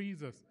Spirit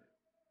frees us.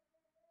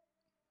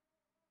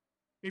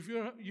 If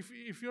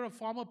you're a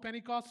former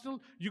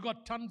Pentecostal, you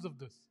got tons of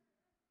this.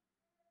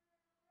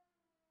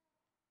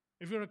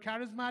 If you're a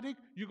charismatic,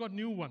 you got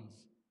new ones.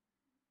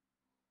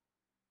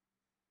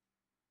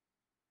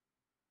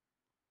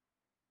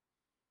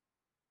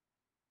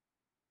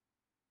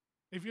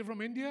 If you're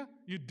from India,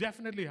 you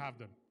definitely have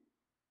them.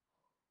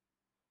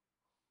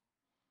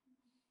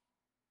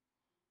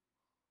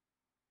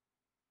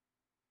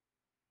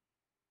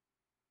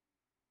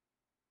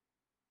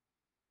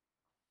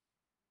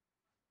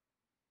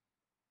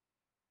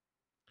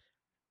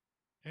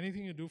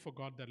 Anything you do for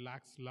God that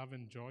lacks love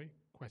and joy,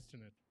 question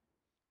it.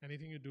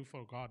 Anything you do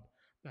for God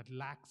that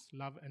lacks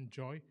love and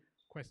joy,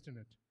 question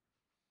it.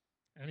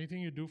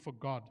 Anything you do for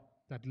God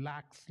that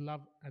lacks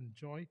love and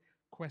joy,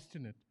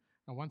 question it.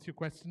 And once you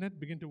question it,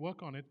 begin to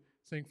work on it,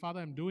 saying, Father,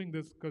 I'm doing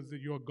this because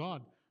you're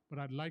God, but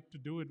I'd like to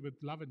do it with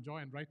love and joy.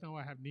 And right now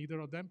I have neither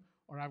of them,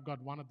 or I've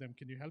got one of them.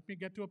 Can you help me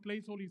get to a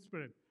place, Holy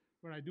Spirit,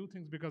 where I do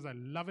things because I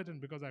love it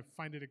and because I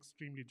find it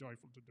extremely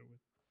joyful to do it?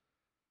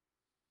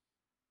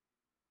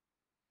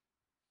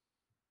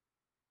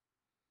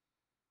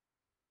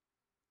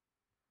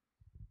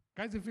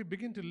 Guys, if we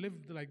begin to live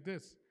like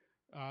this,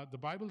 the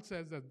Bible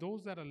says that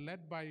those that are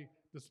led by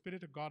the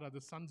Spirit of God are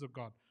the sons of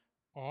God.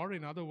 Or,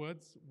 in other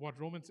words, what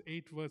Romans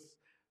 8, verse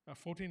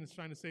 14 is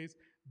trying to say is,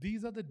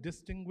 these are the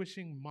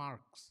distinguishing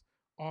marks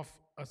of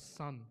a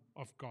son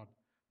of God.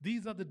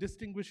 These are the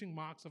distinguishing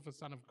marks of a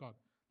son of God.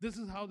 This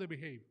is how they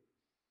behave.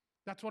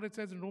 That's what it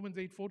says in Romans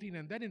 8:14.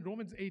 And then in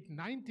Romans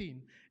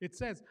 8:19, it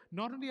says,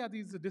 not only are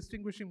these the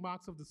distinguishing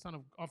marks of a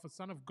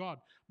son of God,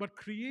 but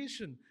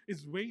creation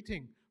is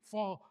waiting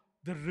for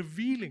the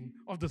revealing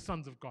of the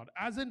sons of God.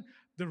 As in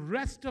the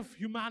rest of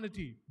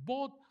humanity,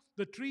 both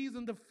the trees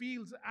and the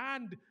fields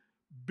and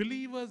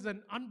believers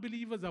and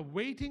unbelievers are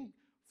waiting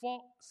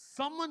for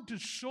someone to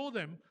show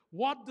them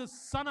what the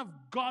Son of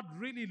God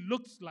really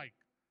looks like.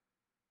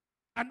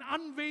 An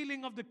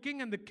unveiling of the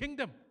King and the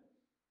kingdom.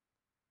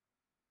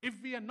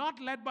 If we are not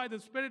led by the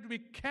Spirit, we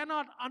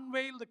cannot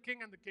unveil the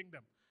King and the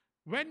kingdom.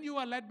 When you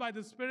are led by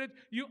the Spirit,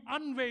 you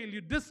unveil,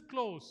 you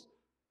disclose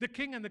the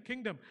King and the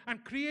kingdom,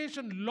 and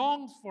creation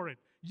longs for it.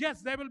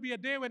 Yes, there will be a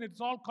day when it's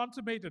all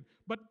consummated,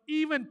 but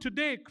even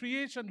today,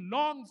 creation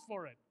longs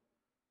for it.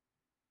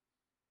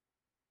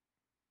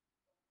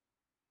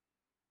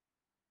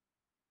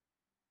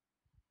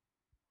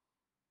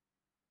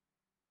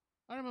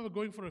 I remember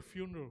going for a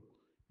funeral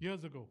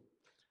years ago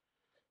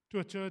to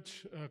a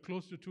church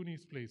close to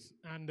Toonie's place,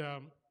 and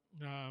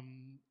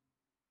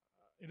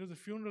it was a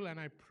funeral, and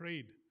I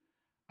prayed.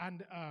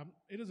 And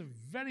it was a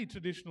very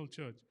traditional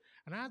church.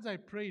 And as I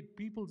prayed,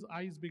 people's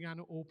eyes began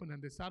to open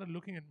and they started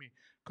looking at me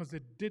because they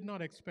did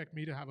not expect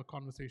me to have a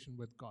conversation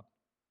with God.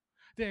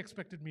 They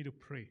expected me to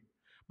pray.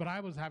 But I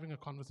was having a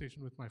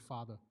conversation with my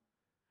Father.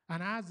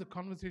 And as the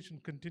conversation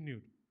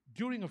continued,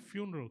 during a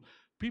funeral,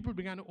 people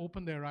began to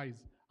open their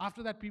eyes.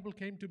 After that, people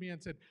came to me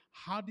and said,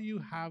 how do you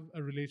have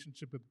a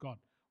relationship with God?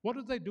 What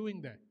was I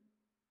doing there?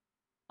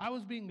 I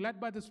was being led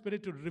by the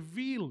Spirit to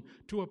reveal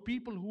to a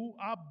people who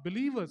are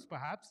believers,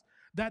 perhaps,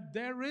 that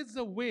there is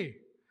a way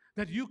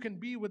that you can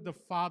be with the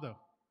Father.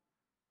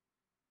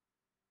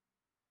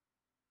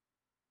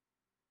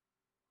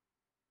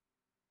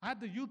 I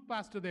had the youth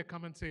pastor there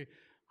come and say,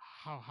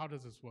 how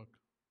does this work?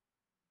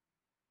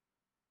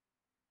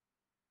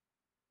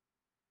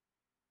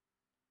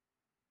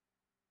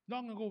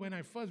 Long ago, when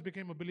I first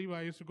became a believer,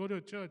 I used to go to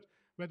a church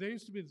where there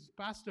used to be this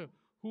pastor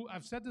who,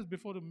 I've said this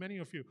before to many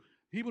of you,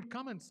 he would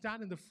come and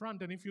stand in the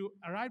front, and if you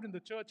arrived in the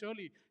church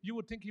early, you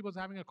would think he was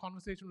having a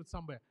conversation with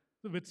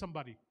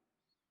somebody.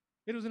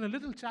 It was in a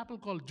little chapel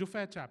called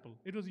Juffair Chapel.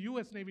 It was a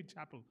US Navy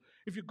chapel.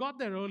 If you got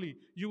there early,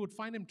 you would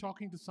find him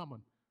talking to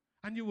someone.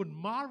 And you would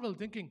marvel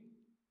thinking,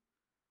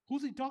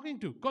 who's he talking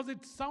to? Because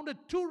it sounded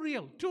too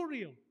real, too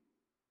real.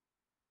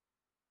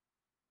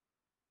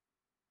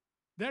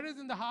 There is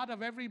in the heart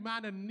of every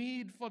man a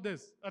need for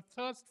this, a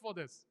thirst for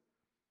this.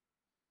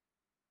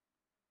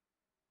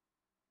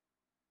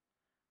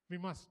 We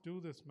must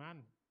do this, man.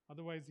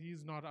 Otherwise,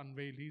 he's not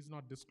unveiled, he's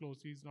not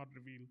disclosed, he's not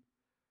revealed.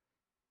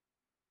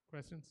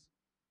 Questions?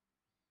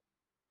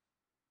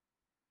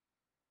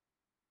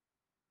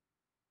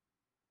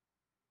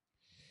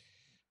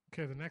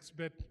 Okay, the next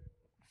bit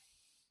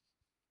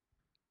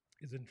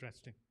is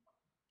interesting.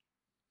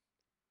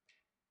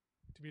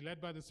 To be led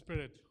by the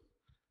Spirit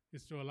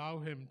is to allow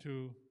Him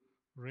to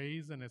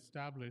raise and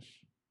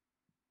establish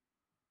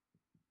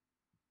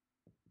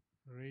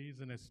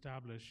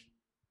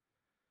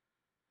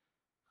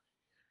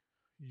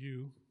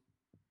you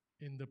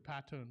in the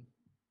pattern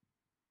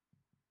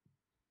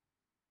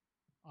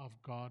of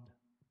God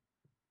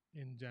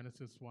in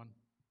Genesis 1.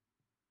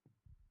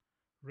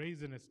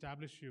 Raise and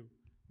establish you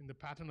in the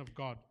pattern of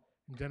God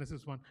in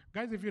Genesis 1.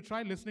 Guys, if you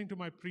try listening to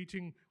my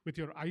preaching with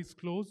your eyes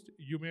closed,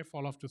 you may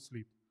fall off to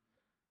sleep.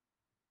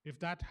 If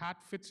that hat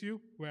fits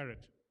you, wear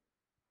it.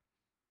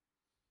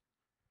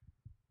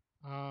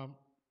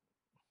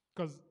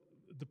 Because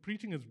the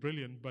preaching is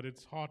brilliant, but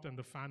it's hot and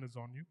the fan is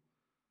on you.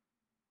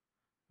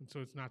 And so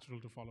it's natural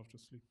to fall off to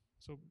sleep.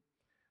 So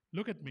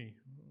look at me.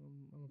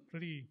 I'm a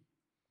pretty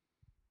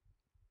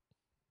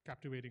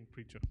Captivating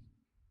preacher.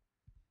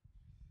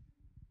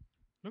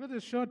 Look at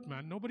this shirt,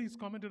 man. Nobody's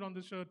commented on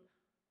this shirt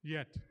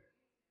yet.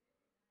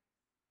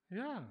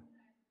 Yeah,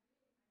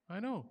 I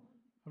know.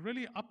 I've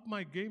really upped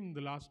my game in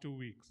the last 2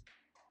 weeks.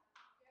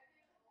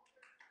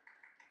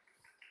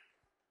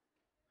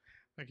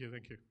 Thank you,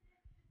 thank you.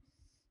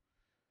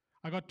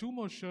 I got 2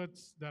 more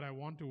shirts that I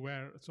want to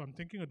wear, so I'm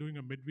thinking of doing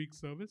a midweek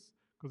service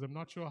because I'm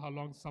not sure how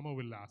long summer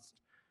will last.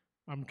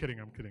 I'm kidding,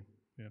 I'm kidding.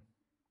 Yeah.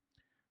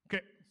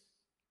 Okay.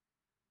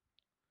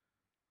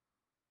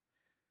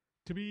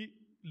 To be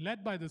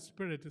led by the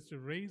Spirit is to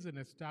raise and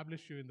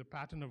establish you in the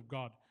pattern of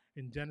God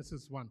in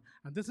Genesis 1.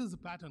 And this is the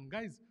pattern.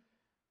 Guys,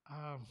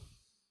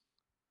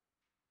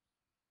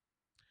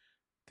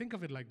 think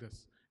of it like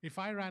this. If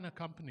I ran a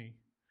company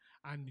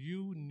and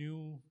you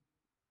knew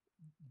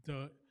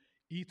the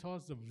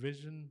ethos, the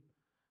vision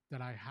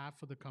that I have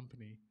for the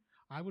company,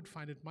 I would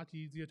find it much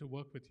easier to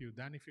work with you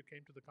than if you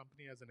came to the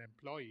company as an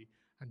employee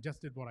and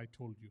just did what I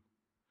told you.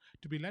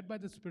 To be led by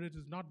the Spirit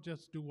is not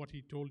just do what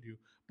He told you,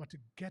 but to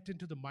get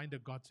into the mind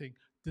of God saying,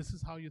 this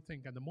is how you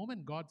think. And the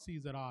moment God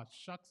sees that,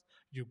 shucks,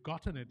 you've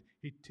gotten it,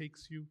 He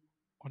takes you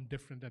on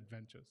different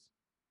adventures.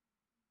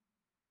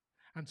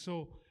 And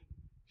so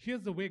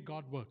here's the way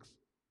God works.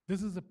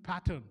 This is a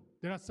pattern.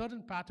 There are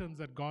certain patterns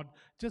that God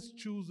just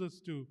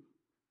chooses to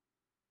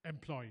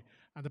employ.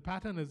 And the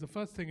pattern is, the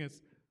first thing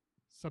is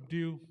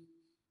subdue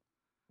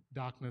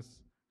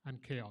darkness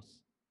and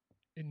chaos.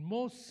 In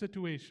most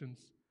situations,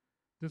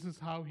 this is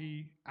how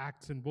He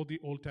acts in both the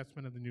Old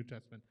Testament and the New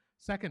Testament.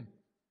 Second,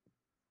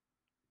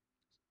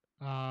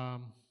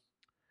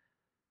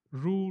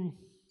 rule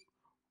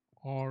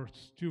or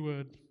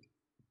steward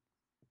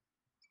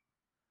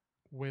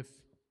with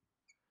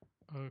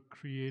a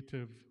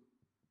creative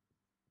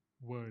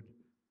word.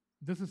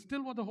 This is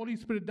still what the Holy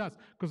Spirit does,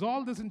 because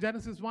all this in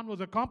Genesis 1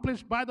 was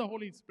accomplished by the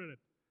Holy Spirit.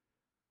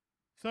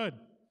 Third,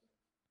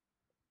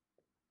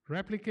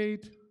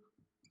 replicate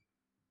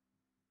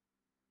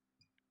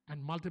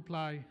and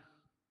multiply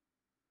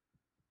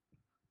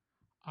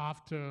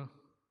after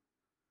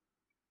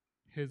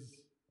His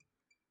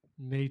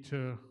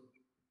nature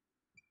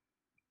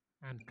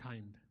and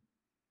kind.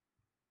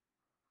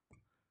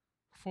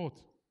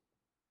 Fourth,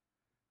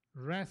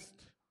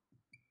 rest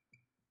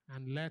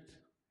and let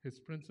His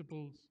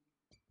principles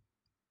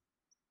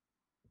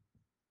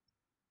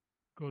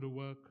go to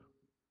work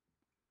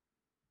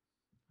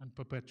and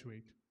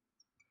perpetuate.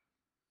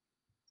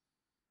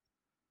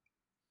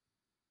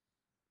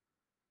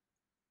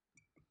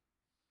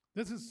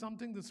 This is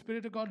something the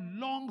Spirit of God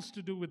longs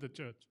to do with the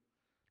church,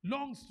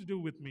 longs to do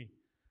with me,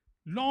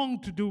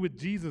 longed to do with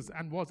Jesus,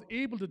 and was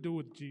able to do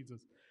with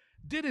Jesus.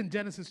 Did in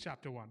Genesis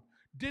chapter 1,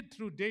 did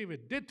through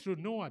David, did through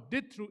Noah,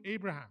 did through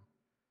Abraham.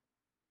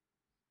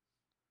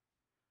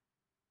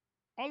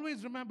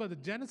 Always remember the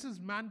Genesis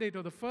mandate,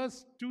 or the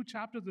first 2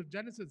 chapters of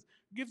Genesis,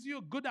 gives you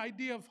a good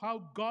idea of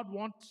how God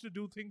wants to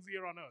do things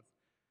here on earth.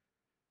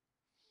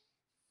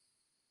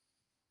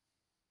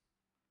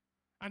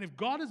 And if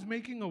God is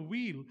making a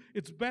wheel,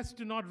 it's best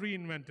to not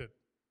reinvent it.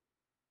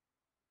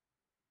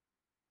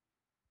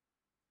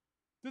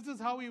 This is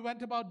how He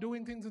went about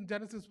doing things in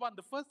Genesis 1.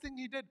 The first thing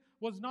He did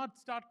was not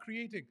start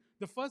creating.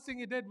 The first thing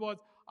He did was,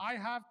 I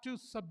have to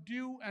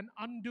subdue and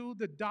undo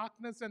the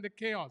darkness and the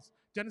chaos.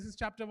 Genesis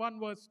chapter 1,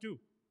 verse 2.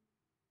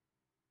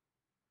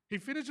 He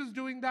finishes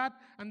doing that,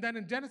 and then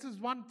in Genesis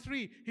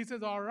 1:3, He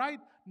says, all right,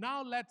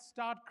 now let's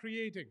start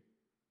creating.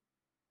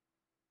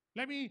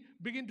 Let me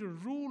begin to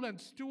rule and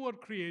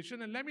steward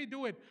creation, and let me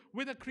do it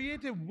with a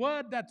creative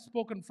word that's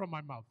spoken from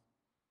my mouth.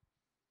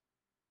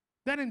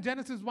 Then in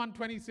Genesis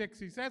 1:26,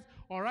 He says,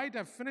 all right,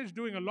 I've finished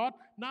doing a lot.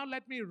 Now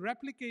let me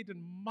replicate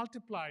and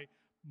multiply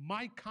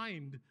my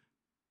kind.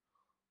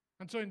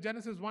 And so in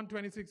Genesis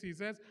 1:26, He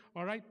says,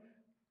 all right,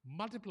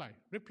 multiply,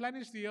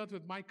 replenish the earth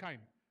with my kind.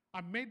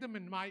 I've made them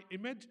in my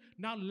image.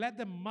 Now let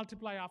them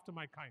multiply after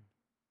my kind.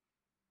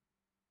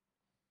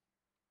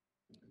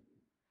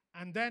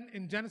 And then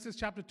in Genesis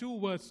chapter 2,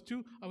 verse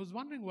 2, I was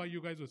wondering why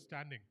you guys were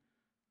standing.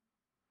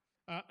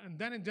 And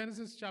then in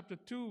Genesis chapter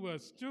 2,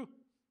 verse 2,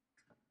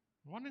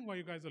 I'm wondering why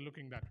you guys are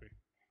looking that way.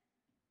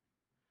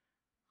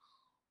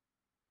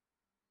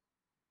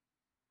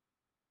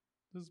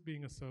 This is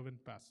being a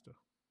servant pastor.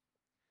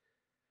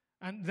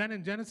 And then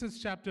in Genesis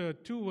chapter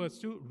 2, verse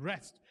 2,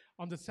 rest.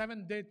 On the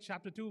 7th day,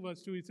 chapter 2,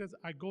 verse 2, He says,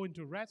 I go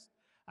into rest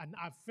and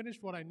I've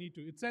finished what I need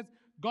to. It says,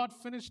 God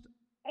finished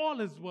all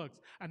His works.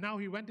 And now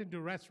He went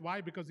into rest.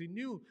 Why? Because He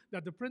knew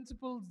that the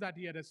principles that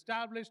He had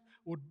established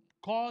would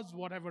cause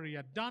whatever He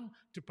had done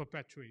to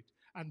perpetuate.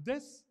 And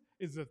this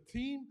is a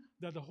theme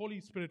that the Holy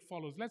Spirit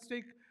follows. Let's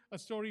take a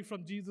story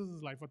from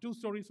Jesus' life, or 2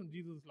 stories from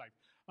Jesus' life.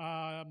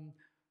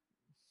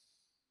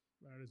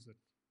 Where is it?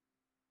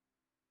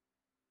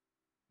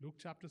 Luke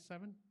chapter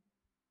 7?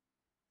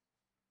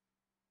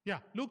 Yeah,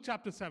 Luke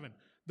chapter 7.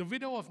 The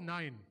widow of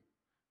Nain,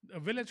 a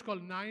village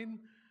called Nain,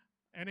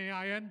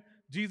 N-A-I-N.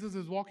 Jesus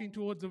is walking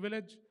towards the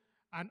village,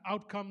 and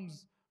out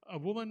comes a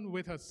woman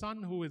with her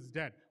son who is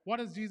dead. What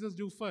does Jesus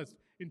do first?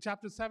 In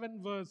chapter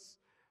 7, verse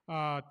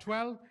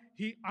 12,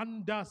 He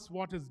undoes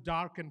what is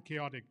dark and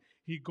chaotic.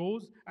 He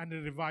goes and he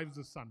revives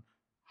the son.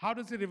 How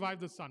does he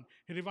revive the son?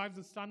 He revives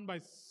the son by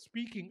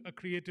speaking a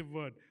creative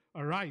word,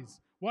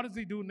 arise. What does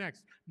he do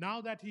next?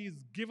 Now that he's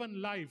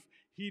given life,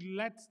 he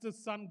lets the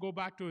son go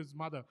back to his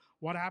mother.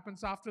 What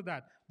happens after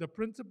that? The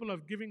principle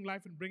of giving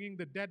life and bringing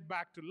the dead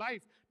back to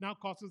life now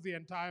causes the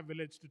entire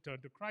village to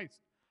turn to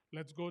Christ.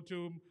 Let's go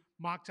to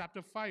Mark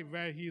chapter 5,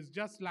 where he has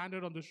just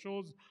landed on the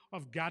shores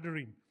of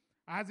Gadarene.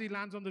 As he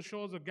lands on the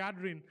shores of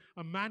Gadarene,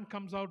 a man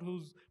comes out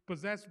who's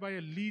possessed by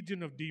a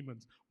legion of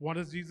demons. What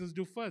does Jesus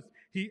do first?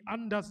 He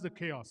undoes the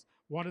chaos.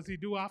 What does he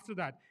do after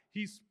that?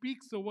 He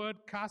speaks the word,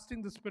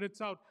 casting the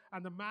spirits out,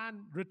 and the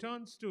man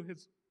returns to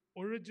his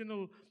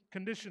original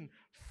condition,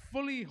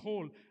 fully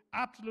whole,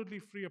 absolutely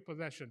free of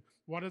possession.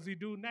 What does he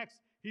do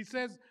next? He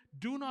says,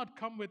 do not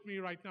come with me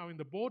right now in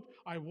the boat.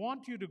 I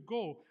want you to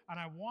go and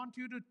I want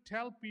you to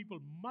tell people,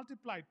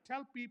 multiply,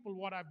 tell people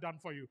what I've done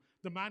for you.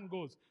 The man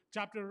goes.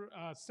 Chapter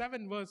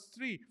 7, verse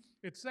 3,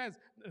 it says,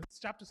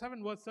 chapter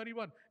 7, verse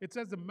 31, it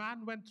says, the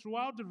man went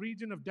throughout the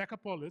region of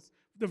Decapolis,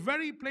 the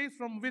very place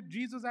from which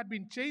Jesus had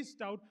been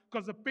chased out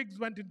because the pigs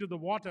went into the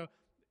water.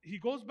 He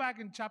goes back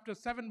in chapter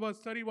 7, verse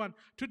 31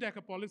 to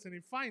Decapolis, and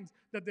he finds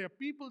that there are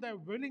people that are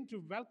willing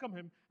to welcome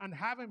him and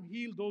have him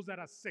heal those that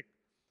are sick.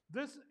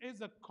 This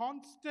is a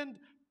constant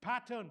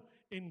pattern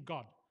in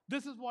God.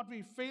 This is what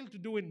we fail to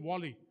do in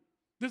Wally.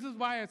 This is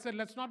why I said,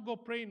 let's not go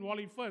pray in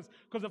Wally first.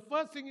 Because the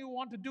first thing you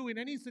want to do in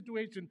any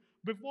situation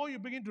before you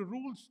begin to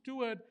rule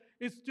steward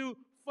is to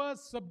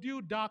first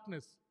subdue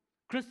darkness.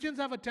 Christians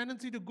have a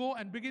tendency to go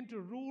and begin to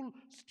rule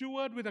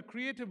steward with a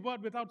creative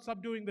word without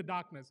subduing the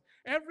darkness.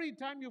 Every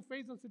time you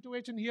face a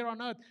situation here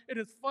on earth, it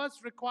is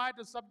first required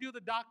to subdue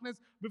the darkness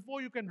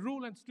before you can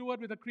rule and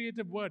steward with a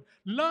creative word.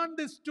 Learn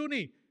this,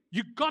 Tuni.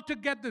 You got to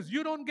get this.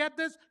 You don't get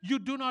this, you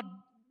do not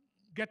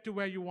get to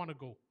where you want to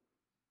go.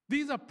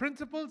 These are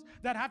principles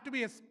that have to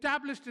be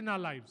established in our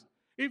lives.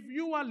 If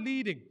you are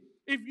leading,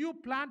 if you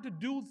plan to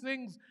do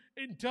things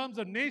in terms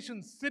of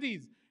nations,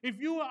 cities, if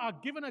you are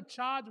given a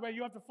charge where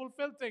you have to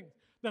fulfill things,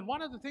 then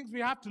one of the things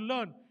we have to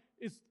learn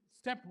is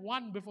step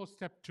 1 before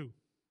step 2.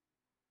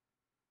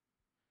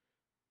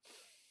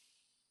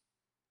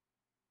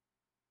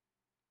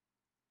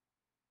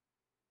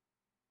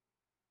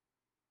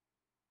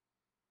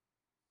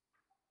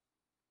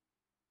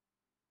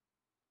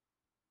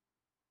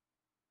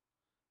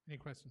 Any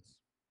questions?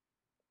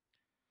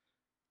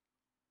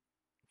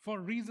 For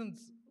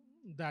reasons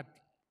that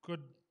could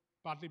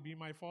partly be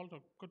my fault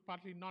or could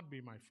partly not be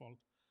my fault,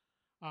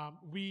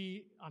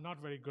 we are not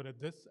very good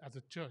at this as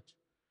a church.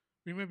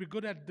 We may be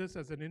good at this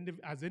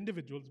as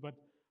individuals, but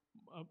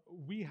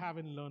we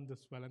haven't learned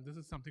this well, and this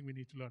is something we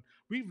need to learn.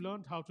 We've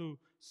learned how to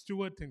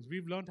steward things.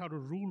 We've learned how to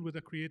rule with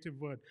a creative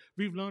word.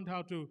 We've learned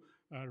how to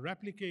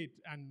replicate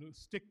and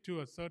stick to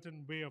a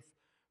certain way of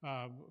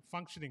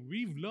functioning.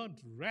 We've learned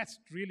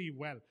rest really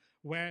well,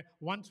 where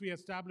once we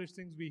establish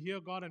things, we hear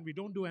God and we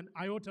don't do an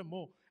iota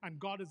more, and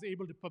God is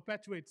able to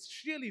perpetuate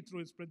sheerly through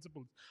his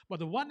principles. But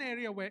the one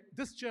area where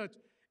this church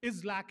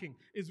is lacking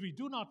is we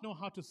do not know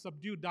how to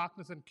subdue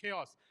darkness and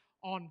chaos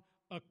on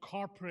a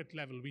corporate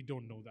level. We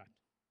don't know that.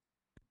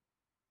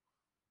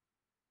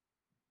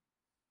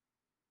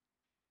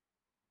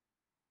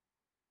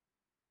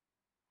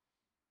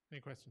 Any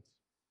questions?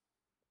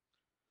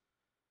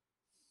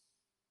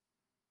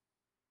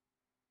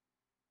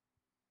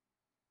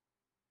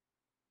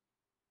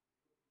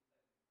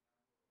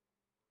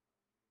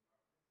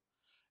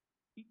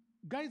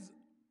 Guys,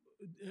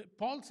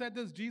 Paul said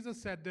this,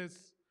 Jesus said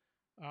this,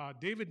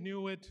 David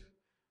knew it,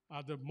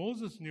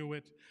 Moses knew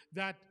it,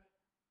 that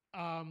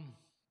Paul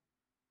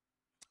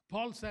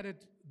said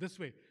it this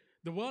way: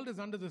 the world is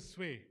under the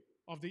sway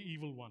of the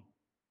evil one.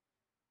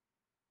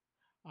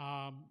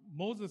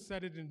 Moses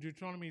said it in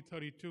Deuteronomy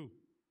 32.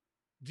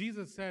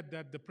 Jesus said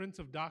that the prince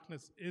of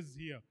darkness is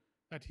here,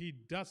 that he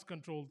does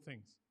control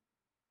things.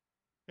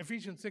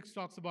 Ephesians 6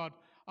 talks about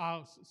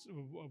our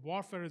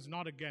warfare is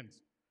not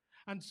against.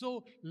 And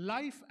so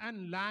life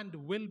and land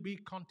will be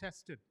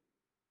contested.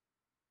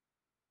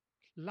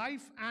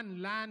 Life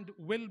and land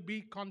will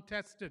be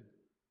contested.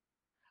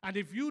 And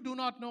if you do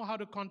not know how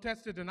to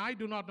contest it, and I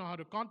do not know how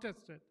to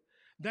contest it,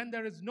 then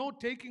there is no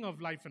taking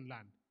of life and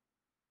land.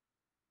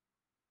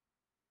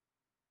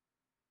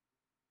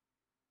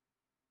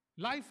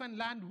 Life and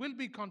land will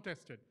be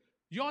contested.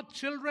 Your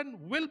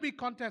children will be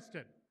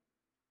contested.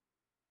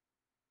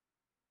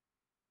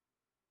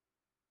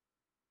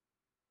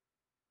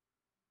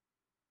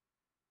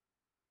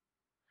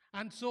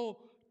 And so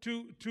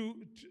to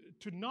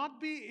not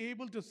be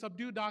able to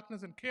subdue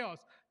darkness and chaos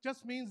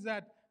just means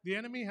that the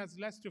enemy has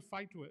less to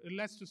fight with,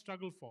 less to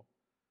struggle for.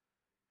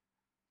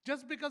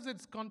 Just because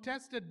it's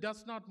contested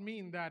does not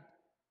mean that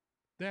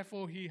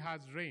therefore he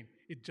has reign.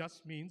 It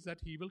just means that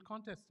he will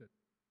contest it.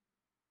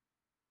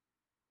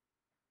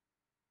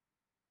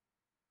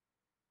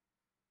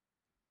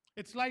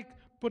 It's like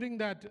putting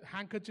that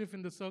handkerchief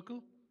in the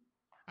circle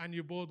and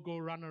you both go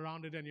run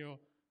around it and you're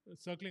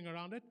circling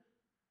around it.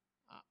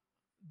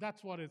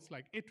 That's what it's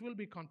like. It will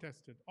be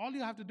contested. All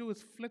you have to do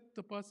is flip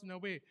the person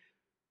away.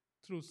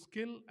 through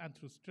skill and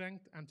through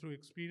strength and through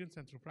experience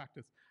and through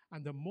practice.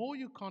 And the more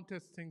you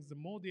contest things, the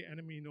more the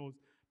enemy knows,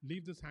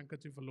 leave this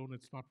handkerchief alone,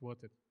 it's not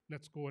worth it.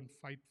 Let's go and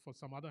fight for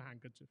some other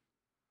handkerchief.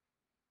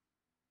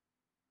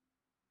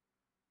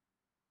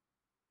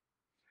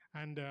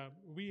 And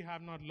we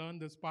have not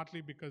learned this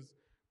partly because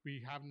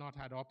we have not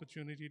had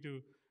opportunity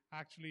to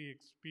actually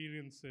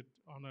experience it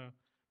on a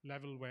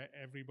level where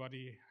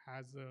everybody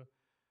has a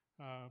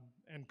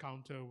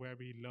encounter where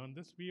we learn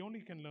this. We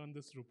only can learn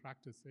this through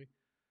practice. Yeah.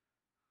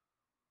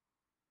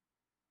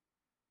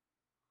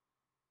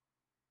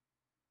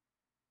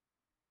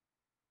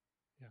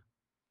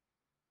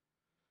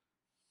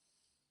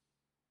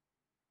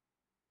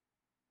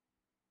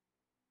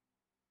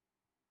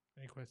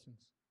 Any questions?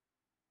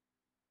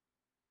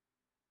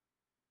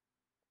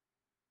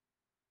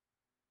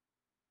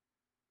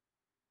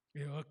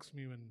 It irks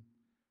me when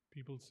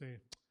people say,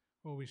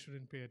 oh, we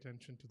shouldn't pay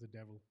attention to the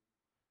devil.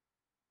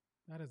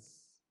 That is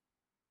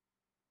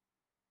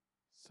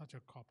such a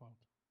cop out.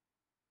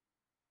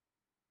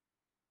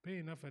 Pay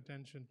enough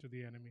attention to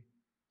the enemy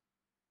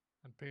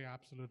and pay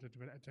absolute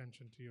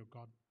attention to your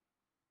God.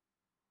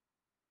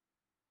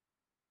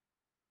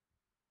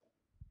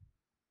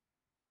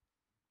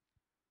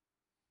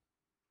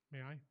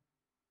 May I?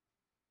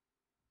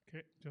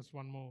 Okay, just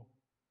one more.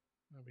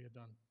 Now we are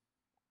done.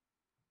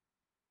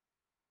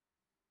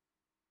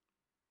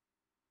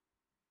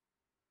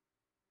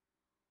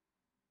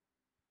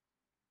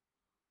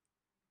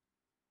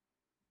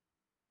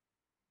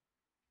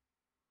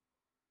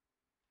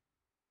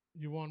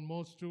 You want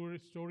more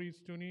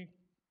stories, Tony?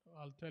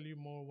 I'll tell you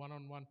more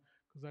one-on-one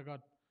because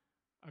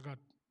I got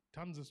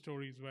tons of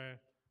stories where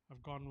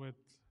I've gone with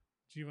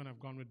Jeevan, I've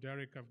gone with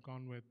Derek, I've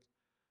gone with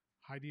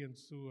Heidi and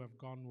Sue, I've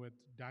gone with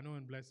Dano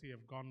and Blessy,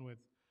 I've gone with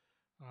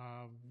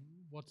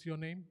what's your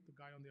name? The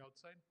guy on the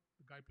outside,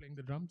 the guy playing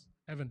the drums,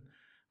 Evan.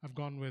 I've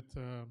gone with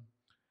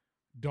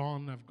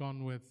Dawn. I've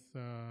gone with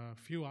a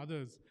few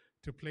others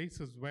to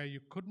places where you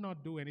could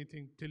not do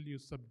anything till you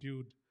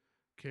subdued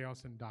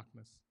chaos and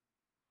darkness.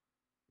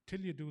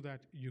 Till you do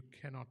that, you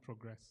cannot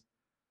progress.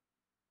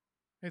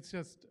 It's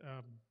just,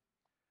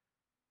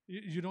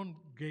 you don't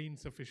gain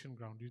sufficient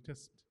ground. You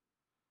just,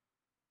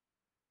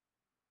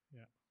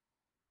 yeah.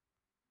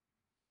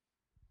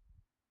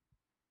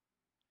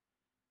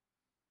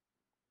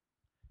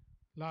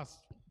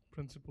 Last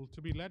principle,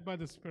 to be led by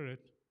the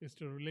Spirit is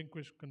to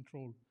relinquish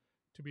control.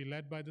 To be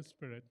led by the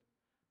Spirit,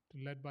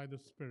 to led by the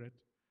Spirit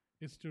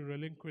is to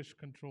relinquish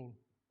control,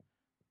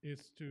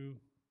 is to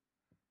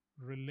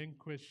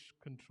relinquish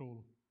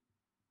control.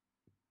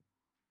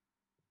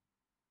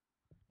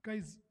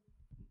 Guys,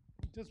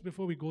 just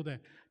before we go there,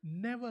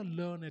 never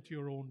learn at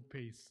your own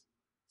pace.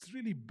 It's a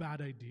really bad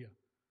idea.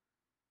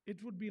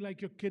 It would be like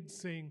your kids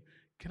saying,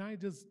 can I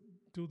just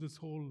do this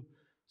whole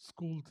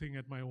school thing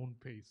at my own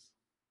pace?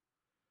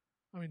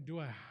 I mean, do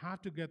I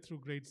have to get through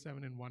grade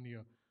 7 in 1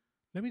 year?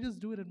 Let me just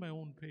do it at my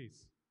own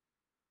pace.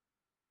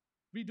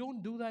 We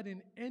don't do that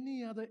in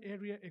any other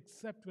area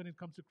except when it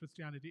comes to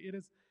Christianity. It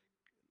is,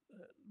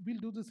 we'll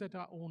do this at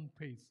our own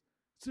pace.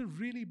 It's a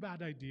really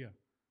bad idea.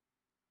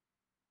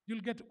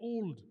 You'll get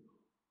old.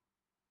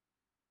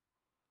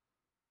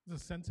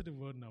 It's a sensitive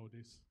word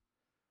nowadays.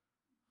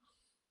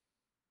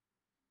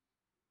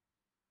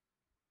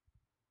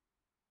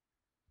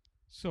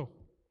 So,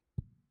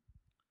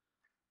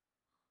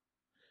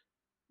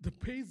 the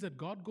pace that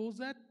God goes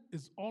at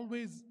is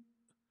always,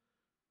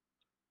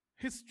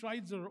 his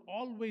strides are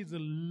always a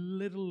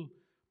little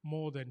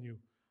more than you.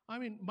 I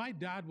mean, my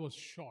dad was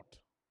short,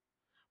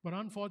 but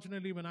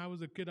unfortunately, when I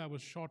was a kid, I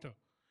was shorter.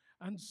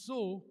 And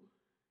so,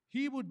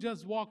 he would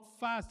just walk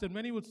fast, and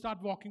when he would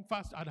start walking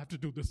fast, I'd have to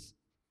do this.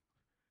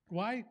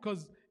 Why?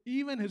 Because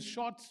even his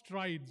short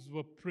strides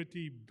were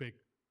pretty big.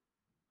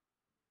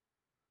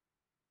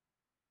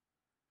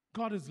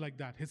 God is like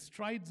that. His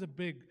strides are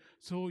big.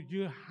 So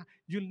you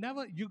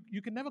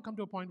can never come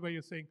to a point where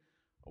you're saying,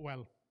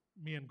 well,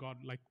 me and God,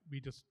 like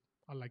we just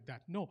are like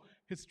that. No,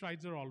 his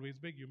strides are always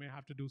big. You may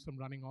have to do some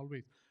running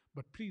always.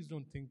 But please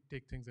don't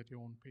take things at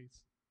your own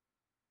pace.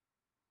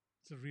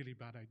 It's a really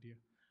bad idea.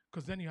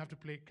 Because then you have to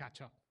play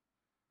catch up.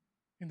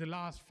 In the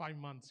last 5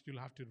 months, you'll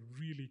have to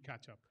really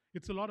catch up.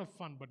 It's a lot of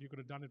fun, but you could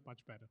have done it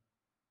much better.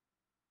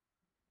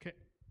 Okay.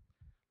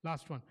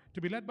 Last one.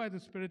 To be led by the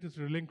Spirit is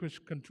relinquish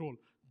control.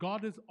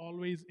 God is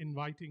always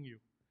inviting you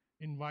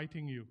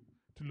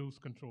to lose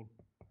control.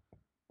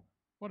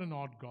 What an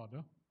odd God,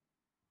 huh?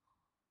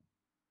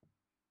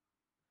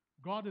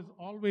 God is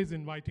always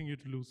inviting you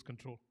to lose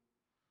control.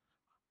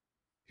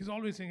 He's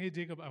always saying, hey,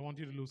 Jacob, I want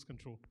you to lose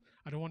control.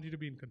 I don't want you to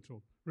be in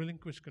control.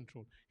 Relinquish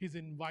control. He's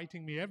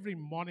inviting me. Every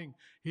morning,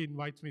 he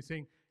invites me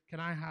saying,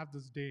 can I have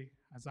this day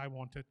as I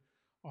want it?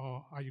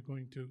 Or are you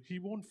going to? He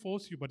won't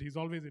force you, but he's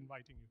always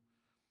inviting you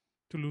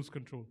to lose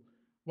control.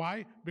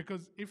 Why?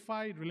 Because if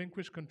I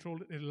relinquish control,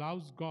 it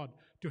allows God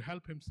to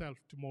help himself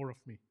to more of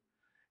me.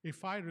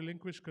 If I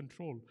relinquish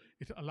control,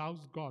 it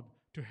allows God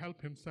to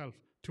help himself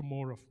to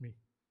more of me.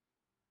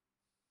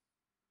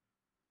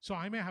 So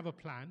I may have a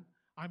plan.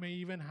 I may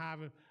even have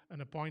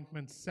an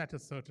appointment set a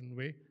certain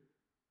way.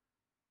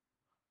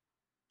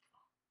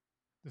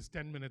 There's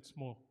 10 minutes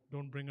more.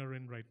 Don't bring her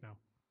in right now.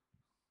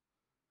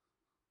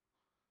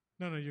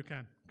 No, you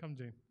can. Come,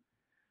 Jane.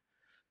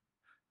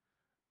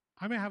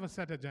 I may have a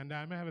set agenda.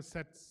 I may have a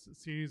set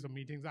series of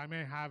meetings. I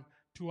may have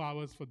 2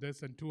 hours for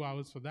this and 2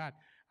 hours for that.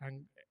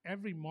 And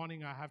every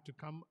morning I have to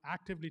come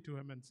actively to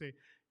him and say,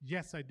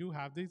 yes, I do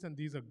have these and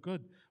these are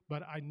good,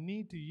 but I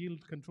need to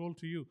yield control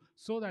to you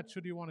so that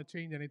should you want to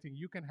change anything,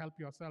 you can help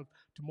yourself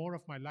to more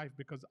of my life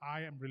because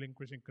I am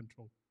relinquishing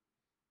control.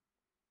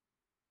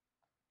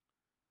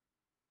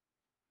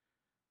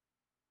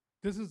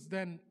 This is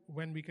then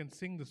when we can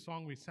sing the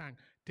song we sang,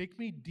 take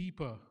me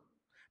deeper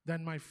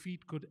than my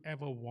feet could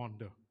ever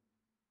wander.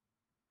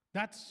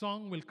 That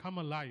song will come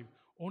alive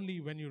only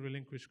when you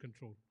relinquish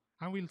control.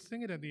 And we'll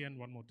sing it at the end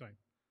one more time.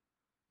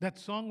 That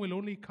song will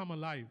only come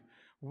alive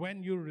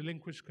when you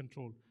relinquish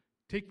control.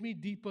 Take me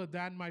deeper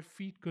than my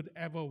feet could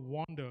ever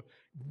wander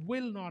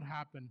will not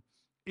happen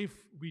if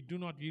we do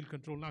not yield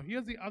control. Now,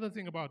 here's the other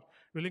thing about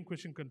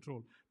relinquishing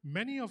control.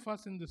 Many of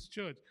us in this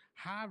church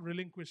have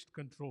relinquished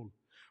control.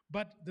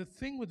 But the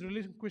thing with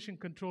relinquishing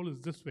control is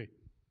this way.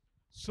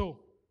 So,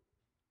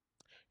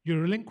 you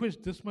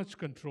relinquished this much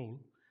control,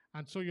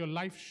 and so your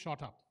life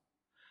shot up.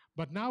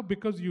 But now,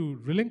 because you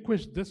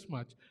relinquished this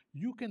much,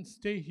 you can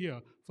stay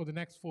here for the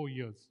next 4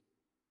 years.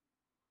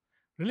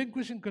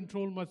 Relinquishing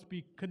control must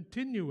be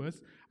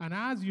continuous, and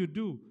as you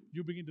do,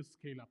 you begin to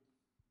scale up.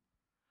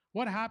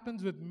 What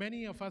happens with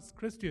many of us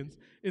Christians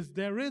is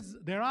there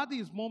are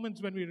these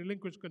moments when we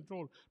relinquish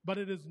control, but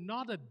it is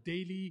not a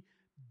daily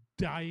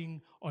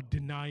dying or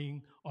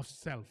denying of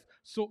self.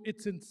 So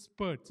it's in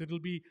spurts. It'll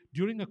be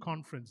during a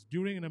conference,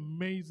 during an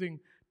amazing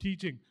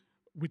teaching,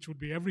 which would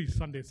be every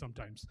Sunday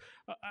sometimes.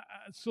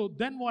 So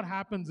then what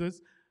happens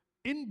is,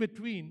 in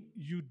between,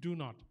 you do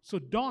not. So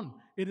Don,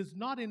 it is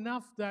not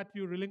enough that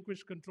you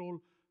relinquished control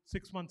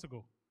 6 months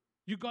ago.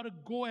 You got to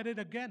go at it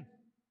again.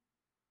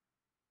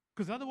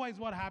 Because otherwise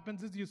what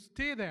happens is you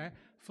stay there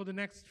for the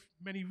next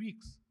many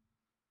weeks.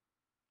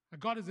 And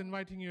God is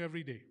inviting you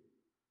every day.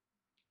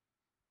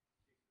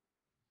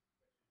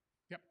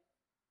 Yep.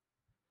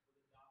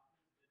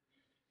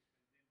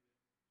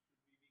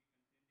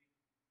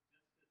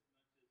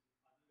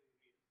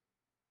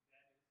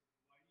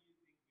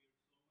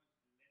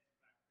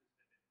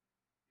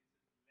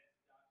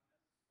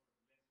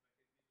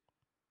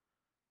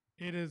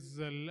 It is,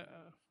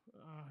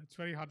 it's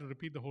very hard to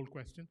repeat the whole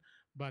question,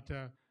 but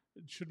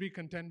should we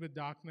contend with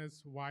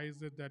darkness? Why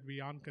is it that we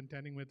aren't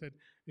contending with it?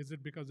 Is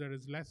it because there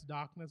is less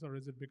darkness, or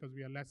is it because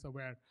we are less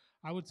aware?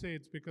 I would say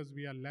it's because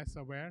we are less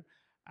aware.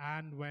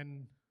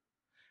 And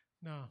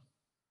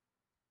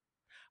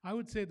I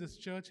would say this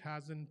church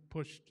hasn't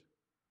pushed.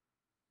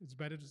 It's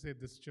better to say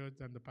this church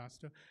than the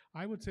pastor.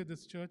 I would say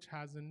this church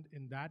hasn't,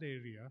 in that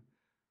area,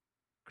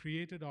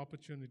 created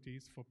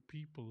opportunities for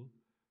people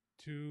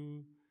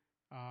to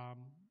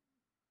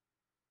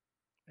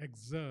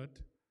exert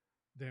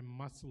their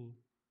muscle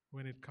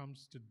when it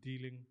comes to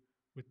dealing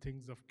with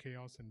things of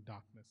chaos and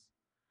darkness.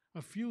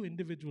 A few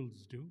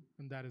individuals do,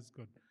 and that is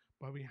good.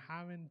 But we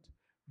haven't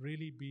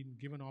really been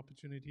given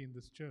opportunity in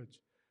this church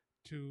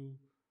to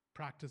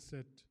practice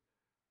it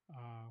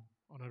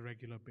on a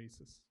regular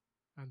basis.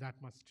 And that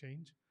must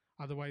change.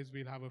 Otherwise,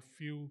 we'll have a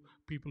few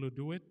people who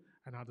do it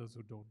and others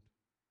who don't.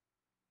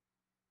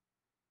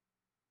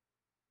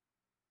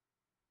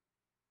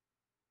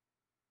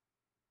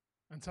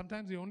 And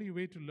sometimes the only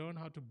way to learn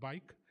how to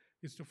bike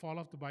is to fall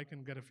off the bike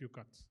and get a few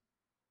cuts.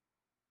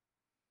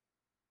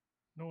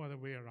 No other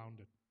way around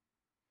it.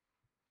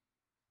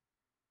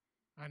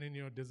 And in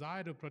your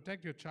desire to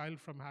protect your child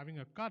from having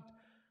a cut,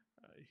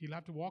 he'll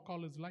have to walk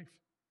all his life.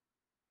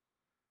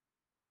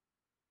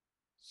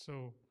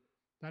 So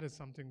that is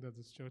something that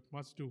this church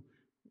must do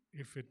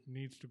if it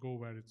needs to go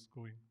where it's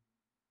going.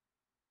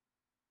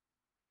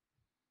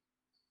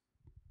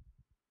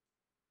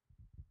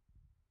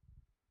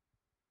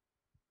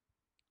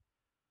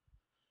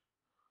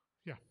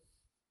 Yeah.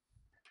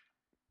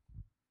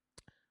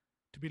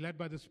 To be led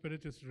by the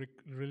Spirit is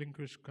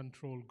relinquish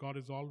control. God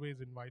is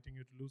always inviting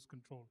you to lose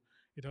control.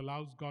 It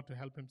allows God to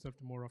help himself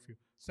to more of you.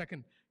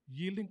 Second,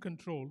 yielding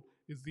control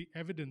is the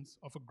evidence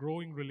of a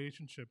growing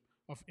relationship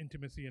of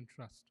intimacy and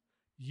trust.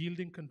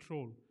 Yielding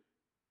control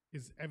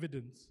is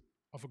evidence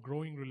of a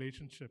growing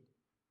relationship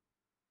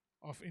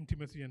of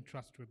intimacy and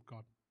trust with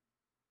God.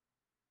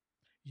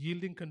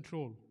 Yielding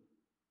control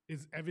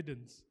is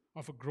evidence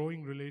of a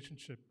growing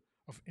relationship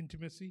of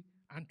intimacy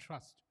and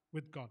trust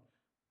with God,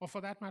 or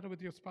for that matter,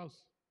 with your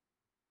spouse.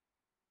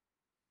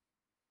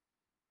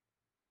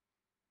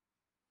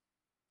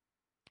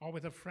 Or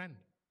with a friend.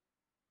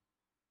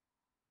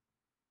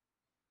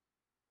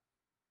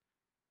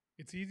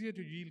 It's easier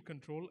to yield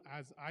control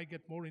as I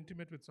get more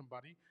intimate with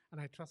somebody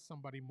and I trust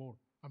somebody more.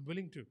 I'm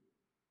willing to.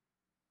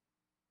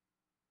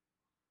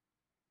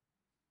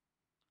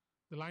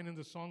 The line in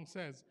the song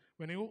says,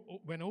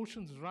 when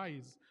oceans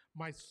rise,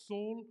 my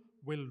soul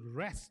will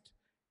rest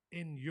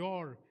in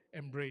your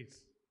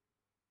embrace.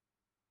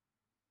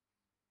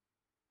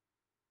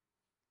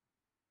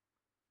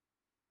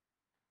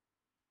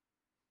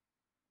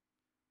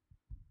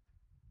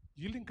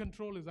 Yielding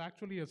control is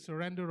actually a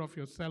surrender of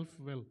your self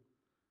will.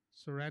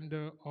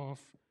 Surrender of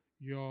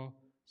your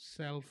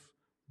self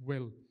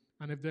will.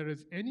 And if there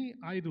is any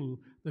idol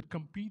that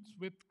competes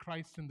with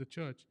Christ in the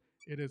church,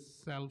 it is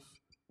self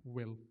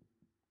will.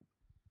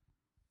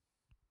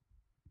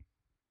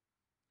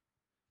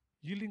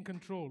 Yielding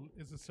control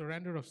is a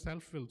surrender of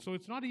self will. So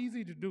it's not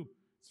easy to do,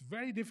 it's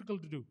very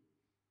difficult to do.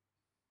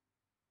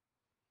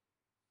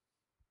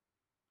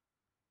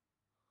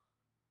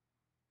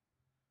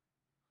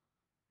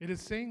 It is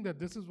saying that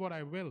this is what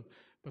I will,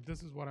 but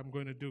this is what I'm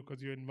going to do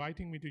because you're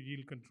inviting me to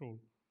yield control.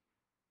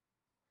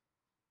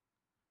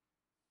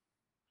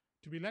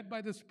 To be led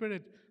by the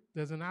Spirit,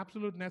 there's an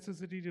absolute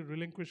necessity to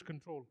relinquish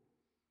control.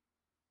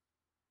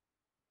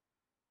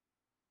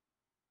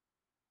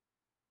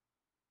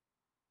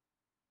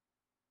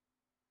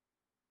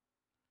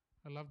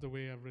 I love the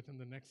way I've written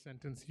the next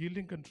sentence.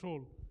 Yielding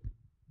control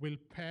will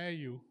pair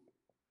you.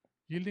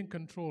 Yielding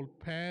control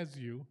pairs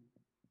you,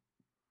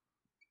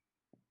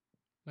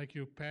 like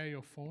you pair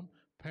your phone,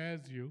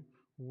 pairs you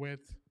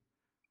with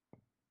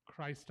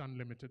Christ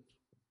Unlimited.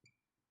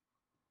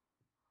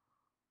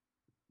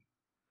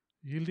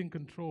 Yielding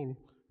control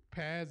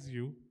pairs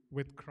you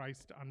with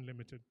Christ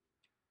Unlimited.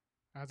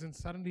 As in,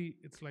 suddenly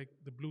it's like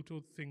the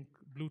Bluetooth thing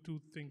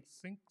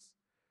syncs,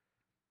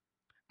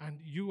 and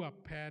you are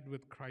paired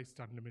with Christ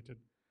Unlimited.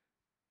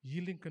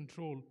 Yielding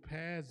control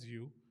pairs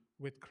you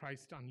with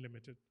Christ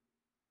Unlimited.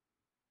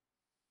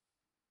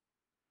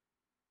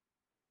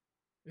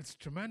 It's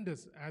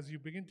tremendous as you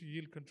begin to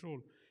yield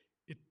control.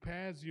 It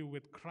pairs you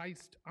with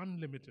Christ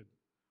Unlimited.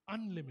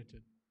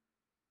 Unlimited.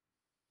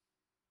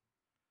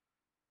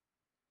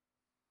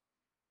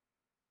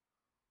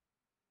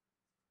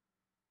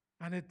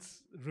 And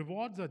its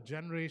rewards are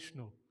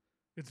generational.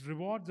 Its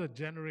rewards are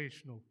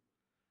generational.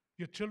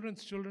 Your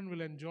children's children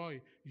will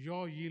enjoy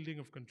your yielding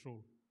of control.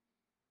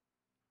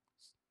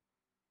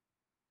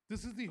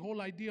 This is the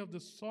whole idea of the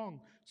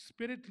song.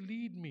 Spirit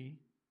lead me.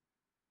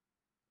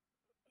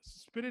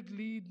 Spirit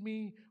lead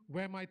me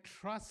where my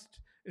trust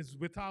is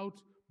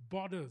without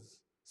borders.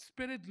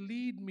 Spirit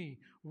lead me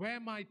where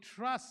my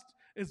trust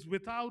is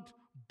without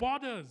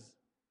borders.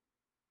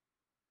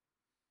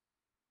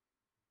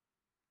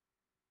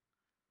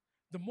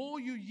 The more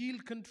you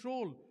yield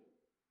control,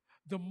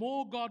 the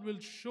more God will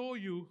show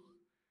you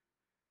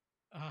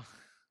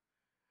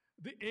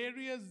the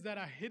areas that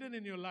are hidden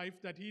in your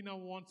life that He now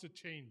wants to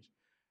change.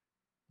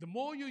 The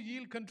more you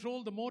yield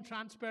control, the more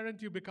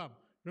transparent you become.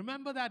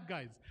 Remember that,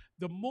 guys.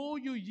 The more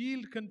you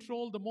yield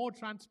control, the more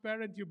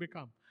transparent you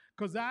become.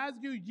 Because as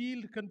you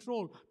yield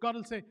control, God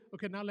will say,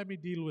 okay, now let me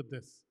deal with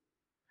this.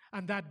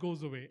 And that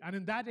goes away. And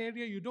in that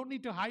area, you don't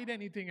need to hide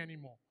anything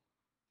anymore.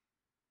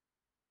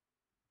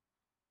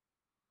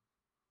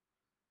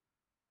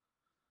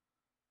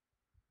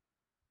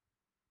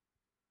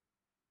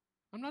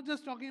 I'm not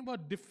just talking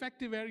about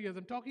defective areas.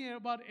 I'm talking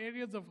about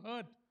areas of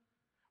hurt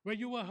where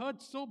you were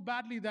hurt so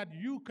badly that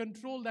you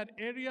control that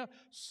area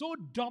so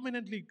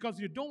dominantly because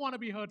you don't want to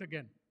be hurt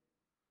again.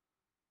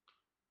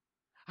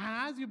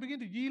 And as you begin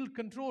to yield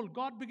control,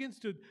 God begins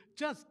to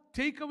just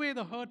take away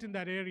the hurt in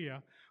that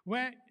area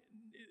where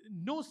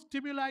no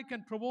stimuli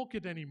can provoke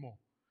it anymore.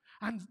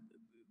 And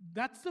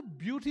that's the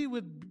beauty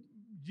with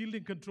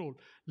yielding control.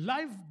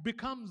 Life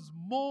becomes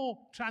more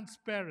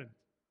transparent.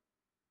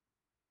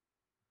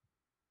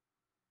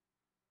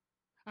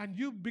 And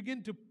you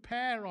begin to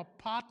pair or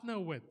partner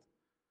with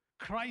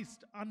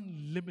Christ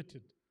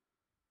Unlimited.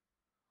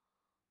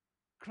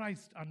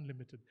 Christ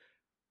Unlimited.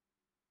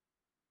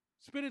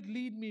 Spirit,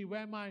 lead me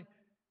where my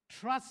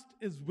trust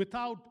is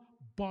without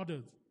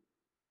borders.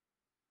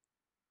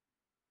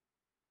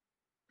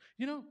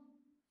 You know,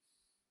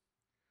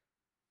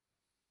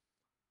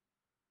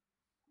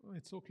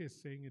 it's okay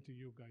saying it to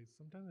you guys.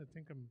 Sometimes I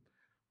think I'm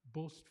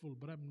boastful,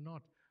 but I'm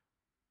not.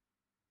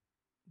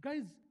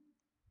 Guys,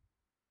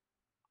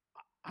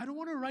 I don't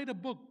want to write a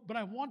book, but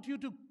I want you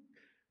to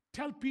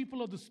tell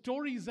people of the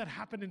stories that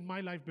happened in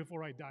my life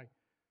before I die.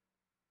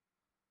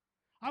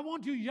 I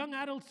want you young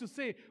adults to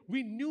say,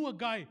 we knew a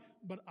guy,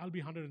 but I'll be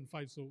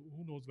 105, so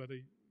who knows whether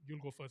you'll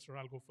go first or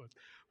I'll go first.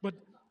 But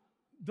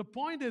the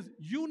point is,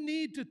 you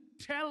need to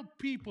tell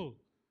people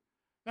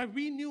that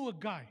we knew a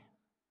guy.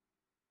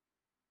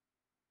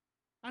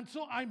 And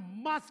so I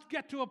must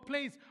get to a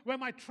place where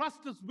my trust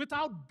is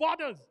without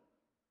borders.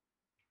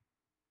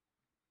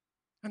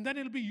 And then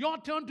it'll be your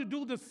turn to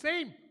do the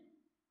same.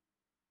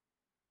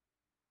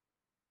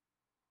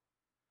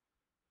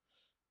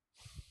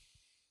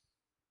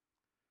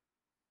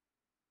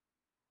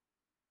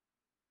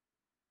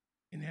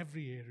 In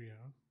every area.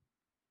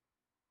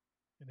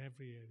 In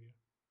every area.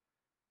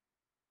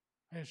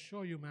 I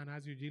assure you, man,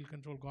 as you yield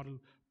control, God will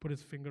put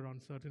His finger on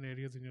certain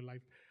areas in your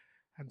life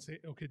and say,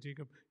 okay,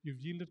 Jacob, you've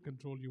yielded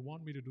control. You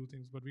want me to do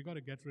things, but we got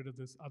to get rid of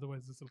this.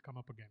 Otherwise, this will come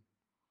up again.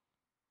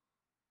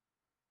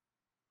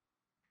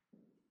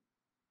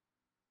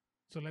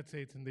 So let's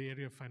say it's in the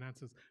area of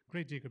finances.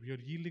 Great, Jacob, you're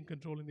yielding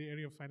control in the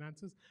area of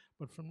finances,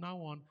 but from now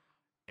on,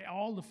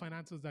 all the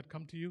finances that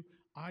come to you,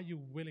 are you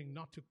willing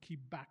not to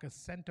keep back a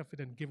cent of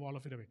it and give all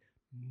of it away?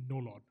 No,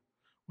 Lord.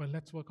 Well,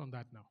 let's work on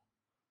that now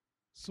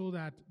so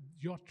that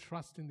your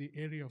trust in the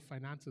area of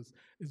finances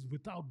is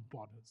without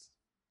borders.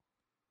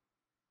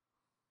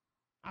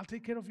 I'll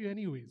take care of you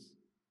anyways.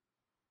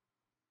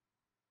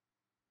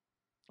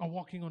 Or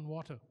walking on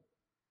water,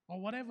 or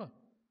whatever.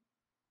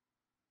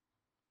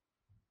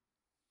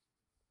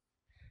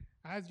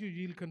 As you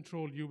yield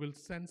control, you will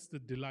sense the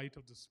delight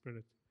of the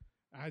Spirit.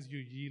 As you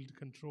yield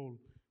control,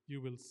 you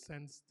will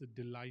sense the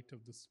delight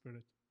of the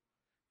Spirit.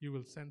 You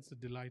will sense the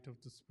delight of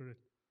the Spirit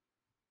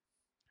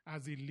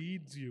as He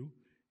leads you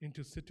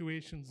into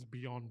situations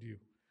beyond you.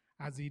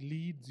 As He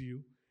leads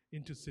you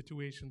into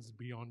situations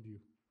beyond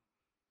you.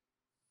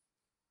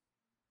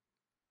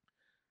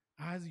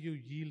 As you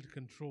yield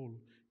control,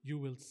 you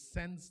will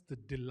sense the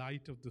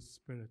delight of the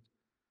Spirit.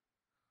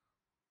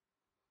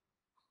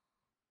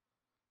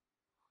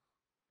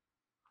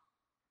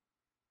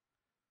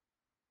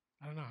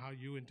 I don't know how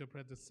you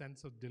interpret the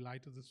sense of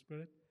delight of the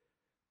Spirit,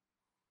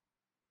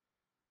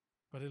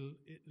 but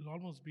it'll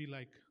almost be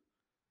like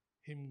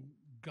Him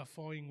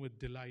guffawing with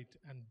delight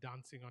and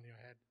dancing on your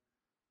head.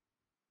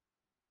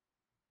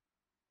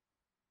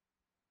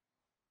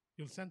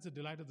 You'll sense the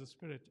delight of the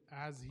Spirit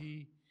as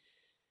He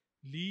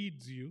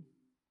leads you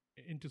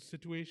into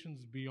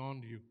situations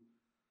beyond you.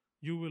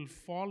 You will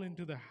fall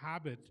into the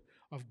habit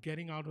of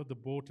getting out of the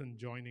boat and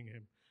joining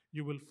Him.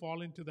 You will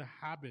fall into the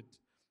habit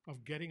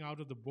of getting out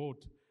of the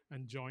boat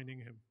and joining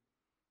Him.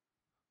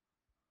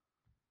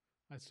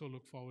 I so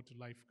look forward to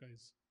life,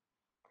 guys.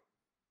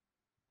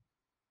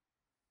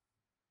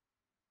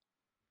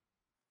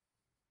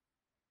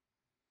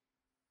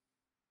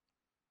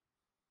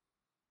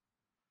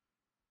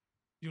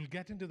 You'll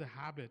get into the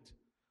habit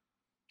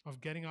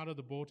of getting out of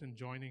the boat and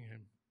joining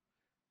Him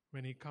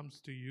when He comes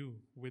to you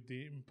with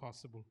the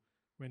impossible.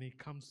 When He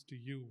comes to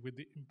you with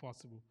the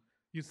impossible.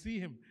 You see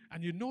Him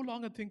and you no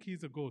longer think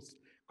He's a ghost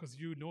because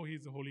you know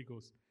He's the Holy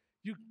Ghost.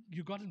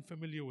 You gotten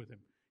familiar with Him.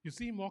 You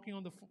see Him walking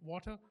on the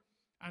water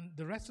and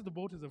the rest of the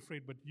boat is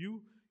afraid, but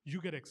you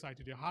get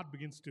excited. Your heart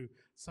begins to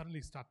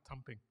suddenly start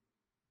thumping.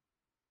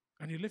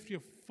 And you lift your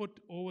foot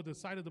over the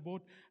side of the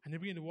boat and you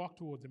begin to walk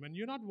towards Him. And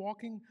you're not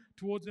walking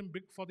towards Him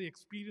for the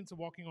experience of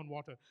walking on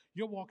water.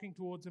 You're walking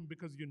towards Him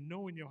because you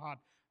know in your heart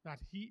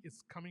that He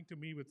is coming to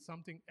me with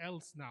something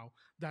else now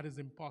that is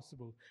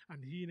impossible.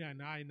 And He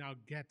and I now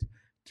get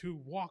to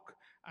walk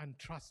and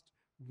trust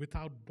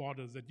without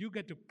borders. That you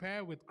get to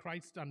pair with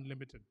Christ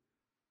unlimited.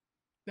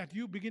 That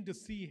you begin to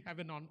see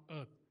heaven on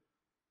earth.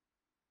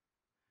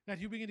 That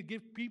you begin to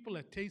give people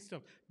a taste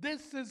of,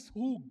 this is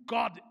who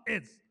God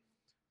is.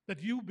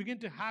 That you begin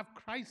to have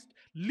Christ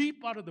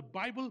leap out of the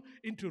Bible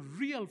into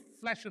real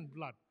flesh and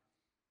blood.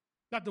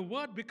 That the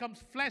Word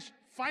becomes flesh,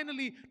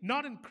 finally,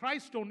 not in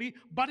Christ only,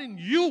 but in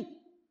you.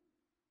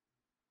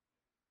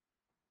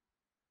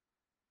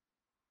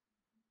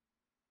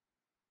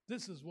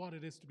 This is what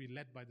it is to be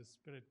led by the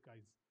Spirit,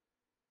 guys.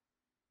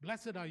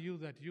 Blessed are you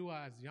that you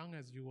are as young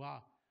as you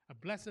are.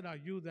 Blessed are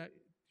you that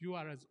you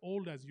are as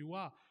old as you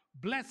are.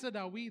 Blessed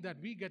are we that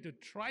we get to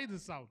try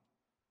this out.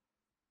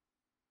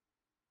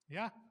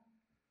 Yeah?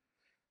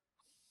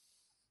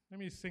 Let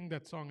me sing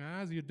that song.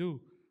 As you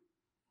do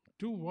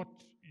what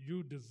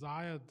you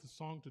desire the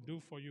song to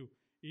do for you,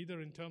 either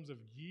in terms of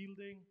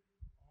yielding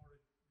or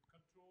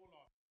control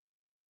or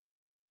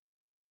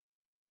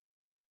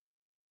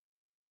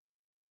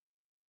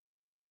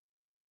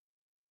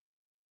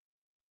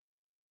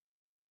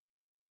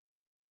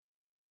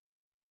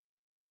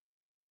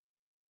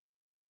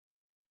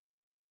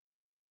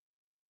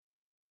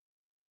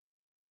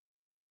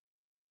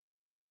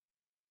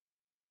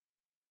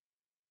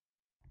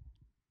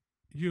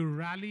you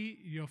rally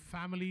your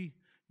family,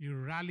 you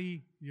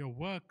rally your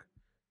work,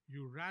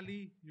 you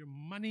rally your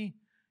money,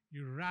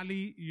 you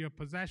rally your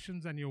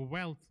possessions and your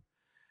wealth,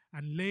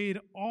 and lay it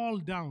all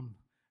down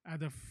at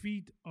the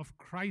feet of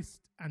Christ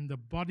and the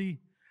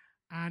body,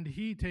 and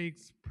He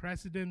takes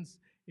precedence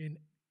in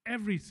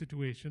every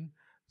situation.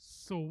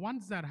 So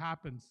once that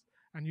happens,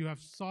 and you have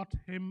sought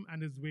Him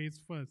and His ways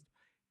first,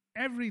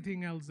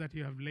 everything else that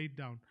you have laid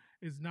down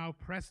is now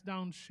pressed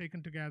down,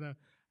 shaken together,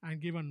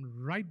 and given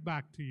right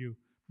back to you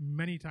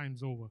many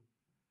times over.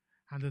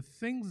 And the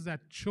things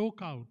that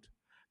choke out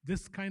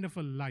this kind of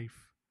a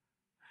life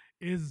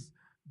is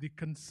the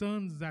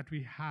concerns that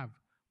we have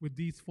with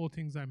these four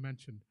things I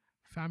mentioned: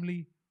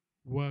 family,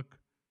 work,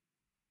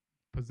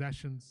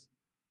 possessions,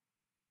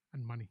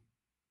 and money.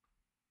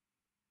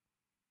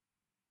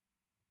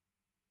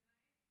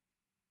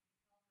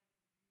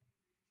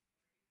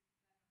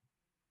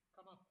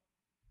 Come up,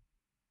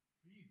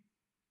 please.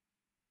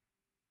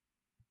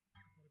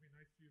 It'll be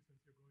nice to you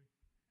since you're going.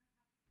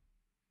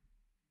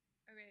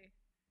 Okay.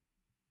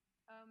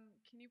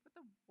 Can you put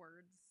the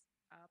words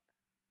up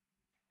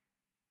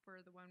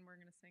for the one we're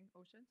gonna sing,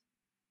 Oceans?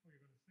 Oh, you're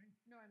going to sing?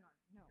 No, I'm not.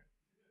 No.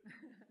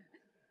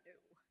 No.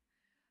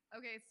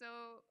 Okay,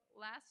 so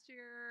last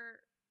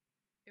year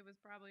it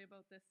was probably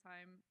about this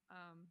time.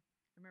 I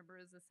remember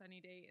it was a sunny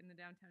day in the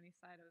downtown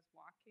east side. I was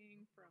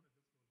walking from.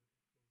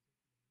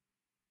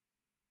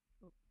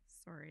 Oh,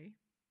 sorry.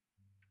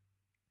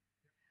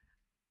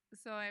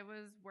 So I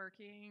was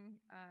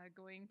working,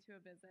 going to a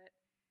visit,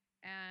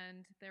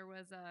 and I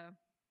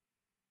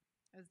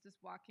was just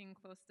walking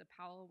close to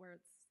Powell where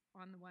it's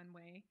on the one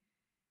way,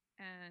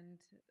 and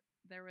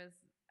there was,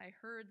 I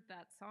heard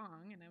that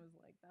song, and I was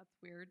like, that's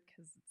weird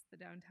because it's the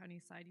downtown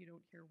east side. You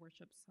don't hear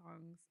worship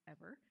songs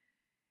ever.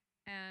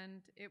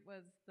 And it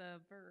was the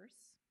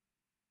verse,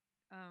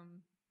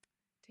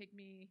 take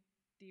me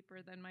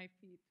deeper than my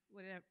feet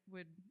would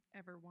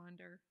ever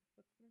wander.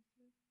 What's the rest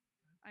of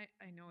it?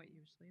 I know it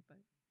usually,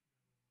 but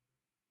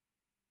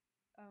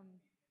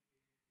um,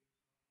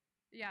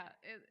 yeah.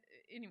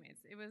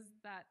 Anyways, it was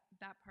that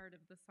part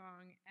of the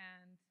song,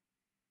 and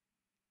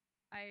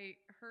I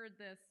heard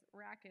this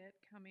racket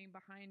coming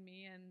behind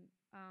me, and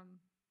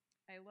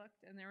I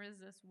looked, and there was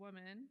this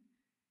woman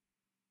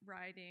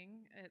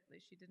riding.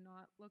 She did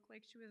not look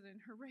like she was in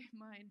her right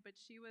mind, but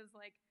she was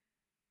like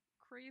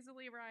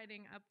crazily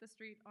riding up the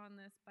street on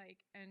this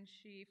bike, and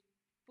she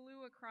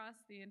flew across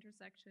the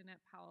intersection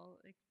at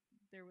Powell. Like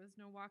there was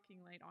no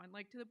walking light on,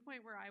 like to the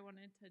point where I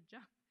wanted to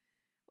jump,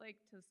 like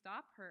to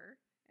stop her.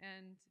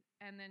 And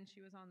then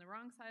she was on the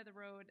wrong side of the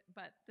road,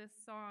 but this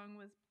song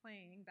was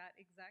playing that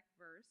exact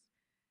verse.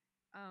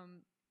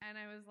 And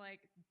I was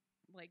like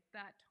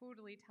that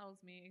totally tells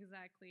me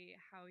exactly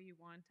how you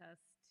want us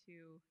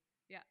to,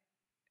 yeah.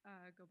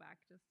 Go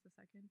back just a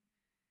second.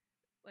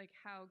 Like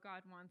how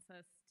God wants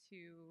us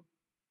to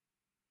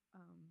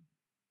um,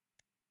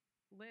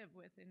 live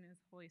within His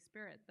Holy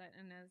Spirit. That,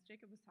 and as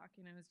Jacob was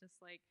talking, I was just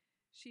like,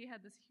 she had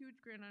this huge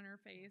grin on her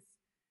face.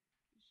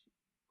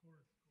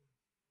 Chorus.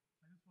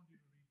 I just want you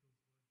to read those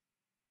words.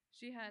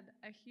 She had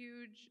a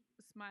huge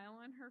smile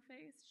on her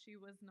face. She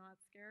was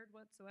not scared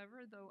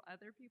whatsoever, though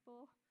other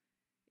people,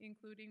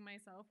 including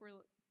myself, were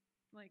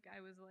like, I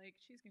was like,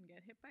 she's going to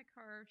get hit by a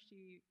car.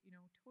 She,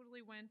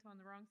 totally went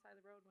on the wrong side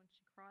of the road when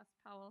she crossed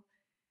Powell.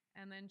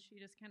 And then she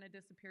just kind of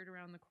disappeared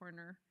around the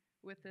corner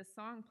with this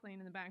song playing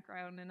in the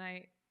background. And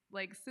I,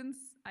 like,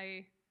 since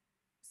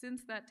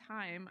that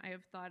time, I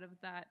have thought of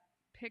that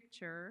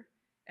picture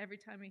every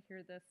time I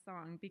hear this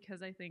song,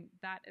 because I think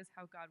that is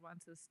how God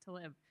wants us to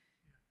live.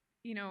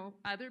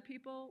 Other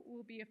people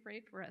will be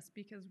afraid for us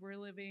because we're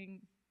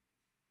living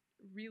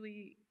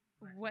really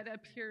what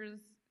appears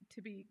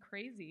to be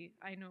crazy.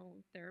 I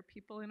know there are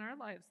people in our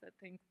lives that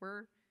think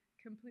we're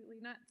completely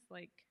nuts.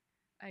 Like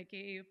I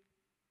gave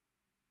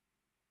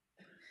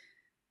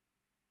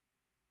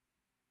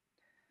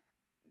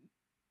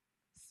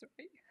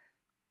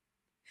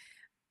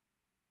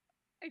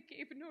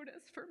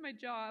notice for my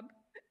job.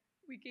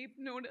 We gave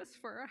notice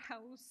for a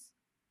house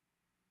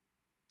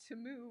to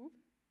move.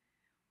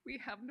 We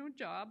have no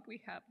job.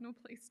 We have no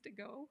place to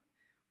go.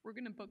 We're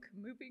going to book a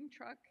moving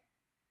truck.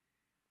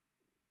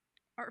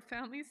 Our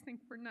families think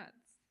we're nuts.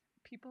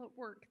 People at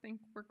work think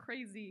we're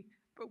crazy,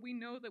 but we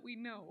know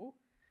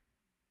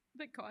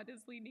that God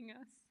is leading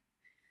us.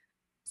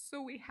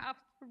 So we have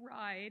to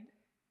ride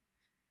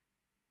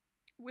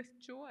with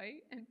joy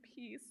and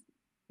peace,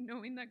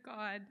 knowing that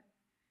God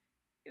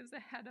is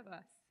ahead of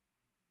us.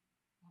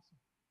 Awesome.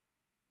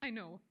 I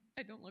know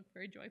I don't look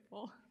very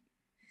joyful.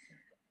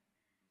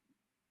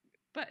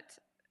 But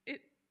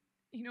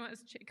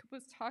as Jacob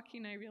was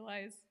talking, I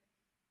realized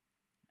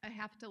I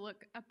have to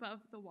look above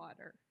the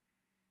water,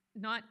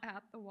 not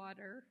at the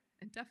water,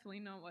 and definitely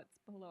not what's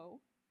below,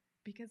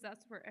 because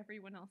that's where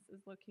everyone else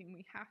is looking.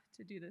 We have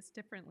to do this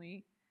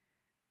differently.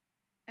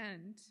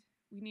 And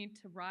we need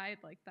to ride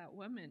like that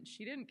woman.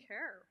 She didn't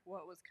care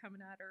what was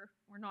coming at her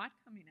or not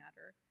coming at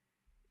her.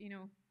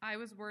 I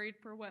was worried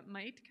for what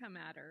might come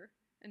at her,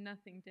 and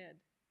nothing did.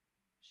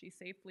 She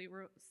safely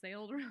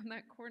sailed around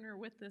that corner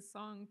with this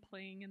song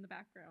playing in the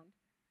background.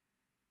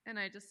 And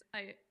I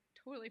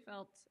totally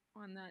felt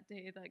on that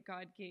day that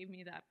God gave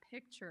me that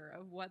picture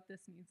of what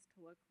this needs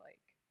to look like.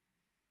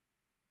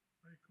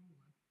 Very cool,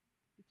 man.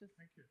 It just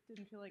Thank you.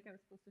 didn't feel like I was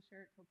supposed to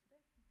share it till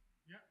today.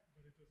 Yeah,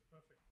 but it was perfect.